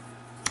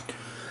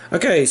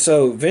 Okay,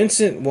 so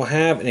Vincent will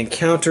have an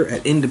encounter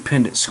at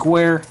Independence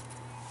Square.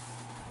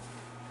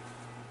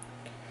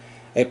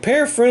 A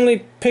pair of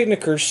friendly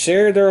picnickers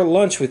share their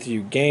lunch with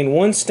you. Gain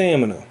 1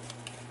 stamina.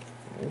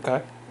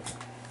 Okay.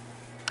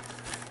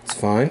 It's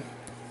fine.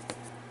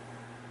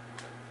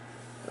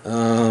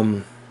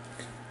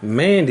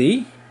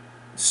 Mandy.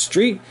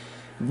 Street.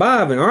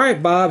 Bob.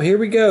 Alright, Bob, here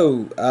we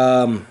go.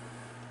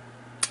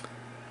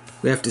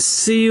 We have to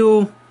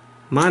seal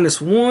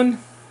 -1.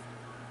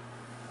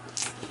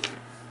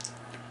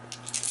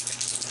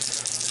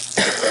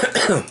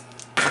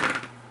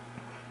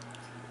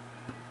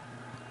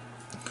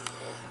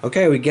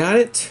 Okay, we got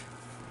it.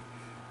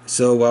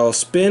 So I'll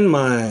spend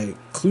my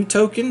clue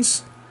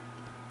tokens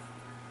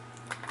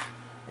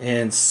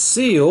and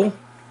seal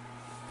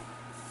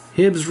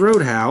Hibbs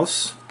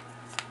Roadhouse.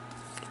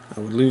 I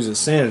would lose a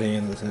sanity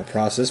in that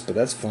process, but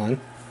that's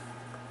fine.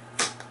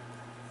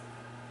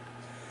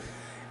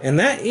 And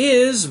that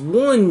is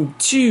 1,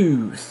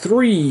 2,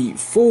 3,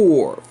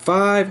 4,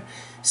 5,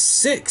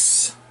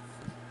 6.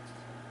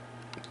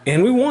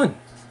 And we won.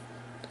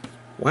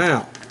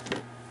 Wow.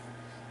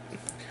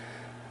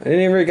 I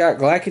didn't even got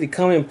Glaaki to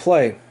come and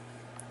play.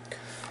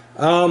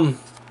 Well,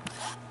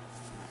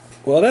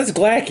 that's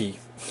Glaaki.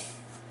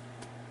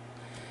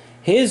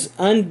 His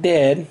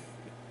undead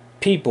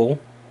people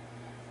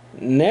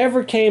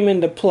never came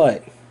into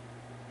play.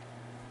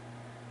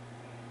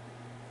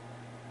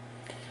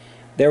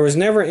 There was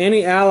never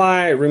any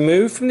ally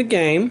removed from the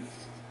game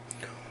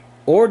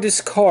or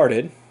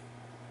discarded.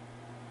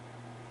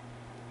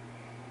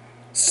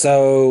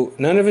 So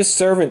none of his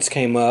servants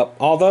came up,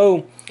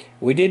 although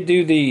we did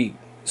do the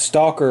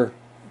stalker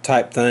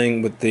type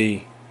thing with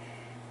the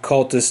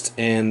cultist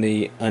and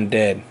the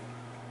undead.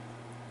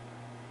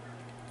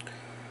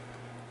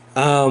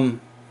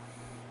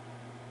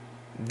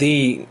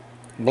 The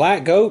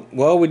black goat,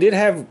 well, we did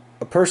have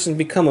a person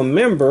become a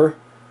member,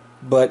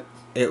 but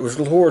it was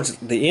towards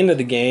the end of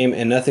the game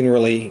and nothing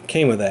really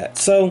came of that.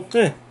 So,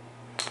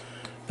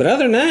 But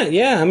other than that,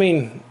 yeah, I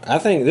mean, I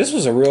think this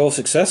was a real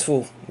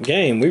successful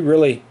game. We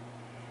really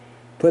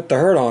put the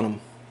hurt on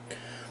them.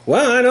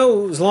 Well, I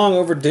know it was long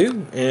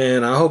overdue,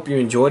 and I hope you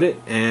enjoyed it,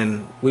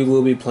 and we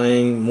will be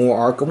playing more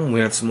Arkham. We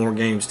have some more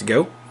games to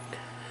go.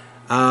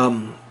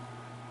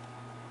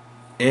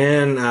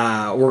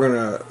 We're going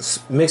to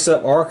mix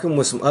up Arkham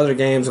with some other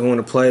games I'm going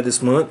to play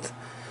this month.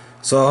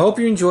 So I hope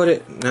you enjoyed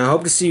it, and I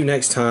hope to see you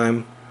next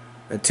time.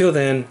 Until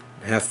then,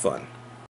 have fun.